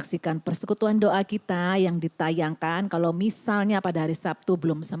dapat menyaksikan persekutuan doa kita yang ditayangkan. Kalau misalnya pada hari Sabtu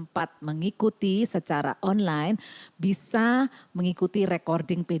belum sempat mengikuti secara online, bisa mengikuti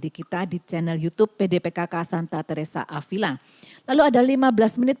recording PD kita di channel YouTube PDPKK Santa Teresa Avila. Lalu ada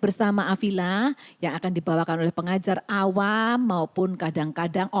 15 menit bersama Avila yang akan dibawakan oleh pengajar awam maupun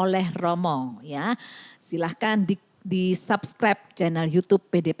kadang-kadang oleh Romo ya. Silahkan di subscribe channel YouTube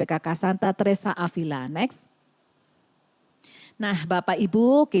PDPKK Santa Teresa Avila. Next. Nah Bapak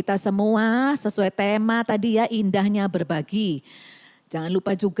Ibu kita semua sesuai tema tadi ya, indahnya berbagi. Jangan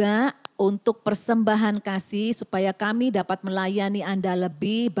lupa juga untuk persembahan kasih supaya kami dapat melayani Anda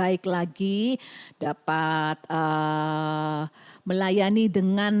lebih baik lagi. Dapat melayani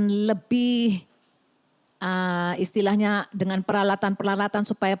dengan lebih istilahnya dengan peralatan-peralatan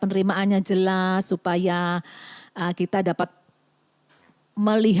supaya penerimaannya jelas. Supaya kita dapat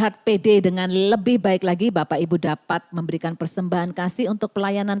melihat PD dengan lebih baik lagi, Bapak Ibu dapat memberikan persembahan kasih untuk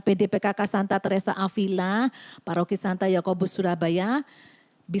pelayanan PDPKK Santa Teresa Avila, Paroki Santa Yakobus Surabaya.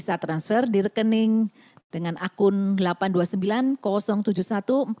 Bisa transfer di rekening dengan akun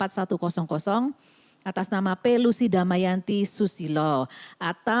 829-071-4100 atas nama P. Lucy Damayanti Susilo,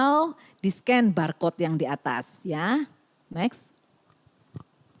 atau di scan barcode yang di atas ya. Next.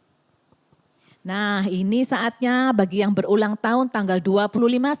 Nah ini saatnya bagi yang berulang tahun tanggal 25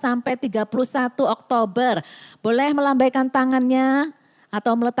 sampai 31 Oktober. Boleh melambaikan tangannya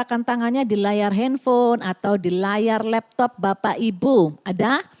atau meletakkan tangannya di layar handphone atau di layar laptop Bapak Ibu.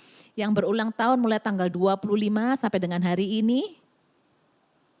 Ada yang berulang tahun mulai tanggal 25 sampai dengan hari ini?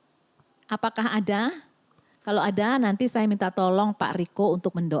 Apakah ada? Kalau ada nanti saya minta tolong Pak Riko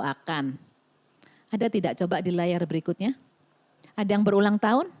untuk mendoakan. Ada tidak? Coba di layar berikutnya. Ada yang berulang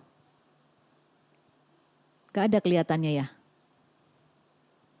tahun? Gak ada kelihatannya ya.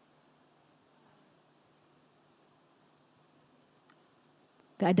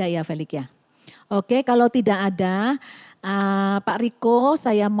 Gak ada ya Felix ya. Oke kalau tidak ada Pak Riko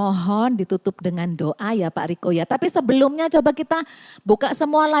saya mohon ditutup dengan doa ya Pak Riko ya. Tapi sebelumnya coba kita buka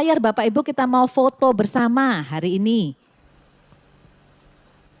semua layar Bapak Ibu, kita mau foto bersama hari ini.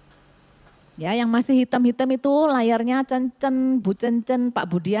 Ya, yang masih hitam-hitam itu layarnya Cencen, Bu Cencen, Pak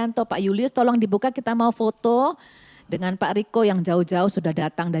Budianto, Pak Julius, tolong dibuka, kita mau foto dengan Pak Riko yang jauh-jauh sudah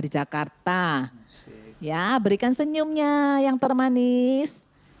datang dari Jakarta. Ya, berikan senyumnya yang termanis.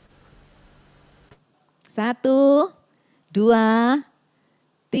 1, 2,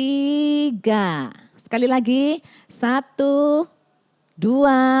 3. Sekali lagi, 1,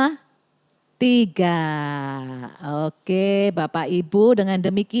 2, 3. Oke Bapak Ibu, dengan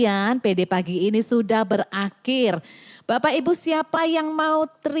demikian PD pagi ini sudah berakhir. Bapak Ibu siapa yang mau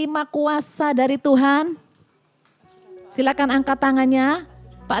terima kuasa dari Tuhan? Silakan angkat tangannya.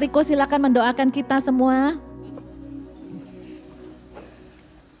 Pak Riko silakan mendoakan kita semua.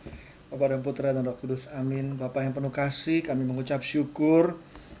 Bapa dan Putra dan Roh Kudus, amin. Bapa yang penuh kasih, kami mengucap syukur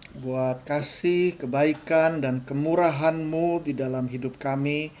buat kasih, kebaikan, dan kemurahan-Mu di dalam hidup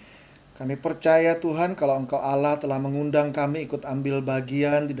kami. Kami percaya Tuhan kalau Engkau Allah telah mengundang kami ikut ambil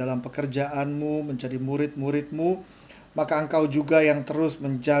bagian di dalam pekerjaan-Mu, menjadi murid-murid-Mu, maka Engkau juga yang terus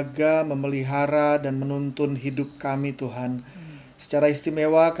menjaga, memelihara, dan menuntun hidup kami Tuhan. Secara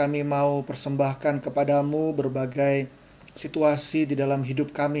istimewa kami mau persembahkan kepadamu berbagai situasi di dalam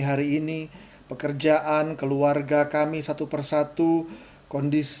hidup kami hari ini, pekerjaan, keluarga kami satu persatu,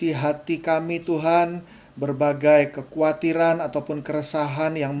 kondisi hati kami Tuhan, berbagai kekhawatiran ataupun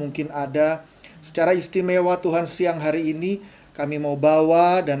keresahan yang mungkin ada. Secara istimewa Tuhan siang hari ini kami mau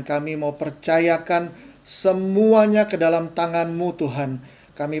bawa dan kami mau percayakan semuanya ke dalam tangan-Mu Tuhan.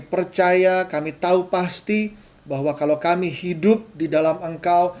 Kami percaya, kami tahu pasti bahwa kalau kami hidup di dalam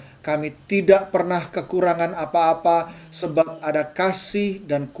Engkau, kami tidak pernah kekurangan apa-apa sebab ada kasih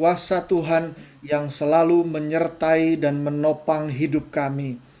dan kuasa Tuhan yang selalu menyertai dan menopang hidup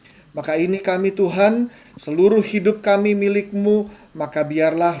kami. Maka ini kami Tuhan, seluruh hidup kami milik-Mu, maka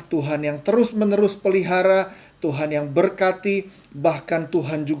biarlah Tuhan yang terus-menerus pelihara, Tuhan yang berkati, bahkan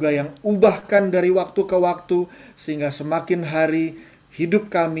Tuhan juga yang ubahkan dari waktu ke waktu, sehingga semakin hari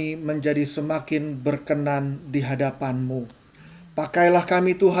hidup kami menjadi semakin berkenan di hadapan-Mu. Pakailah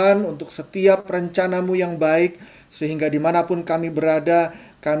kami Tuhan untuk setiap rencana-Mu yang baik, sehingga dimanapun kami berada,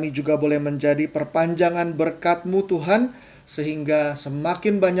 kami juga boleh menjadi perpanjangan berkat-Mu Tuhan, sehingga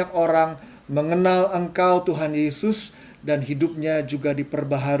semakin banyak orang mengenal Engkau Tuhan Yesus, dan hidupnya juga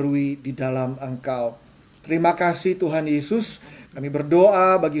diperbaharui di dalam Engkau. Terima kasih Tuhan Yesus, kami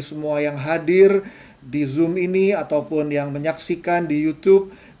berdoa bagi semua yang hadir di Zoom ini ataupun yang menyaksikan di YouTube.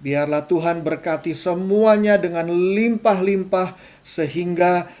 Biarlah Tuhan berkati semuanya dengan limpah-limpah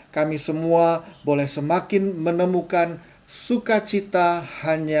sehingga kami semua boleh semakin menemukan sukacita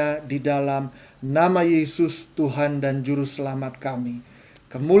hanya di dalam nama Yesus Tuhan dan Juru Selamat kami.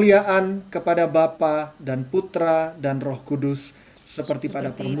 Kemuliaan kepada Bapa dan Putra dan Roh Kudus, seperti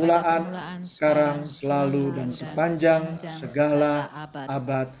pada permulaan, sekarang, selalu, dan sepanjang segala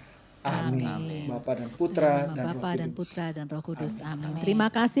abad. Amin. Bapa dan Putra dan Roh Kudus. Amin.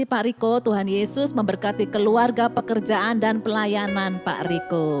 Terima kasih Pak Riko. Tuhan Yesus memberkati keluarga, pekerjaan, dan pelayanan Pak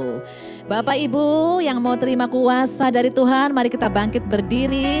Riko. Bapak Ibu yang mau terima kuasa dari Tuhan, mari kita bangkit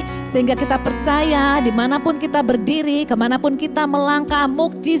berdiri sehingga kita percaya dimanapun kita berdiri, kemanapun kita melangkah,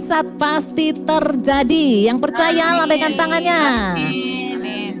 mukjizat pasti terjadi. Yang percaya lambaikan tangannya.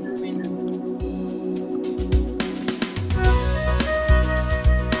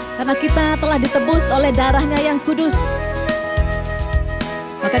 Karena kita telah ditebus oleh darahnya yang kudus.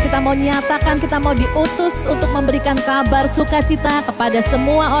 Maka kita mau nyatakan, kita mau diutus untuk memberikan kabar sukacita kepada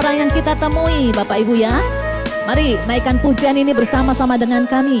semua orang yang kita temui. Bapak Ibu ya, mari naikkan pujian ini bersama-sama dengan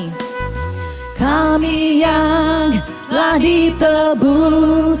kami. Kami yang telah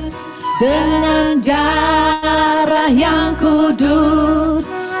ditebus dengan darah yang kudus,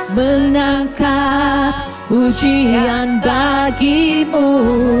 mengangkat pujian bagimu.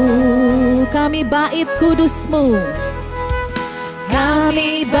 Kami bait kudus-Mu,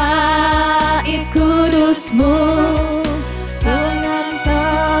 kami bait kudus-Mu, dengan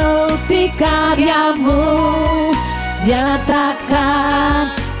bukti karya-Mu,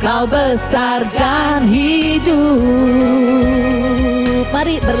 nyatakan Kau besar dan hidup.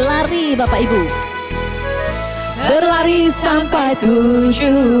 Mari berlari Bapak Ibu, berlari sampai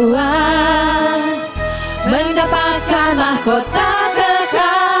tujuan, mendapatkan mahkota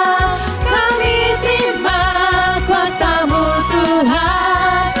kekal. Kami terima kuasa-Mu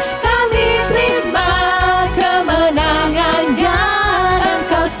Tuhan, kami terima kemenangan yang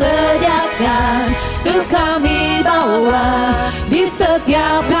Engkau sediakan untuk kami bawa di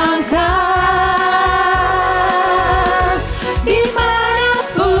setiap langkah.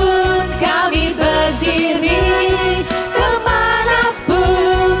 Dimanapun kami berdiri,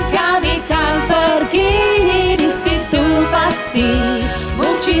 kemanapun kami kan pergi, di situ pasti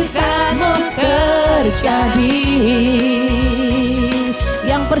mukjizat-Mu terjadi.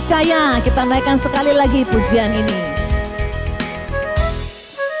 Yang percaya, kita naikkan sekali lagi pujian ini.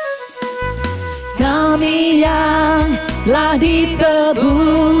 Kami yang telah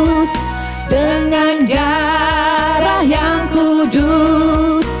ditebus dengan darah yang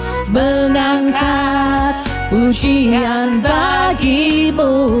kudus, mengangkat pujian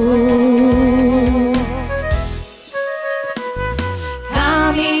bagi-Mu.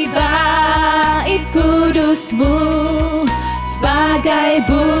 Kami bait kudus-Mu sebagai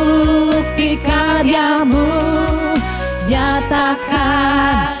bukti karya-Mu,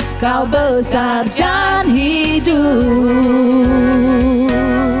 nyatakan Kau besar dan hidup.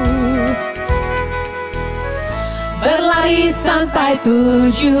 Berlari sampai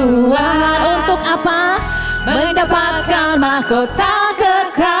tujuan, untuk apa? Mendapatkan mahkota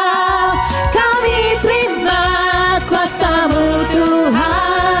kekal. Kami terima kuasa-Mu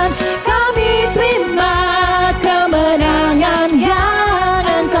Tuhan, kami terima kemenangan yang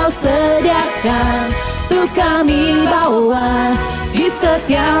Engkau sediakan untuk kami bawa di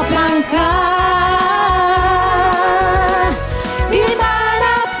setiap langkah.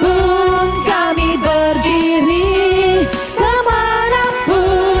 Dimanapun kami berdiri,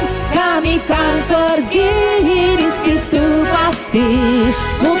 kemanapun kami kan pergi, di situ pasti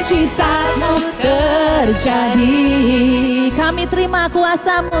mukjizat-Mu terjadi. Kami terima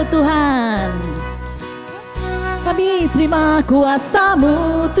kuasa-Mu Tuhan, kami terima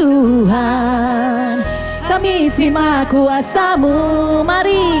kuasa-Mu Tuhan, kami terima kuasa-Mu.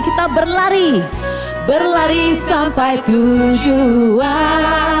 Mari kita berlari, berlari sampai tujuan,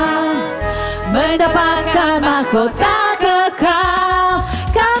 mendapatkan mahkota kekal.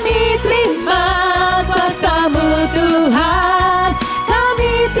 Kami terima kuasa-Mu Tuhan,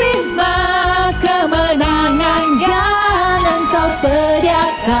 kami terima kemenangan yang Engkau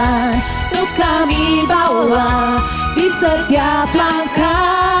sediakan untuk kami bawa di setiap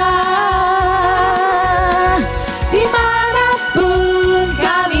langkah. Dimanapun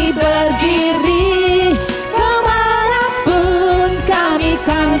kami berdiri, kemanapun kami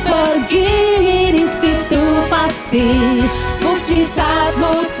kan pergi, di situ pasti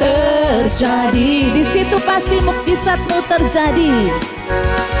mukjizat-Mu terjadi. Di situ pasti mukjizat-Mu terjadi.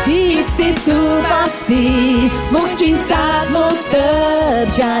 Di situ pasti mukjizat-Mu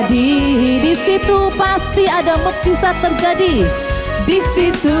terjadi. Di situ pasti ada mukjizat terjadi. Di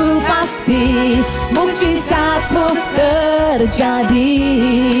situ pasti mukjizat-Mu terjadi.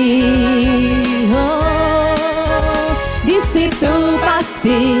 Oh, di situ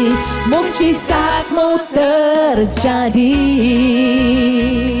pasti mukjizat-Mu terjadi.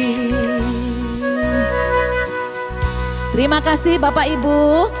 Terima kasih Bapak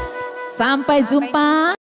Ibu. Sampai jumpa.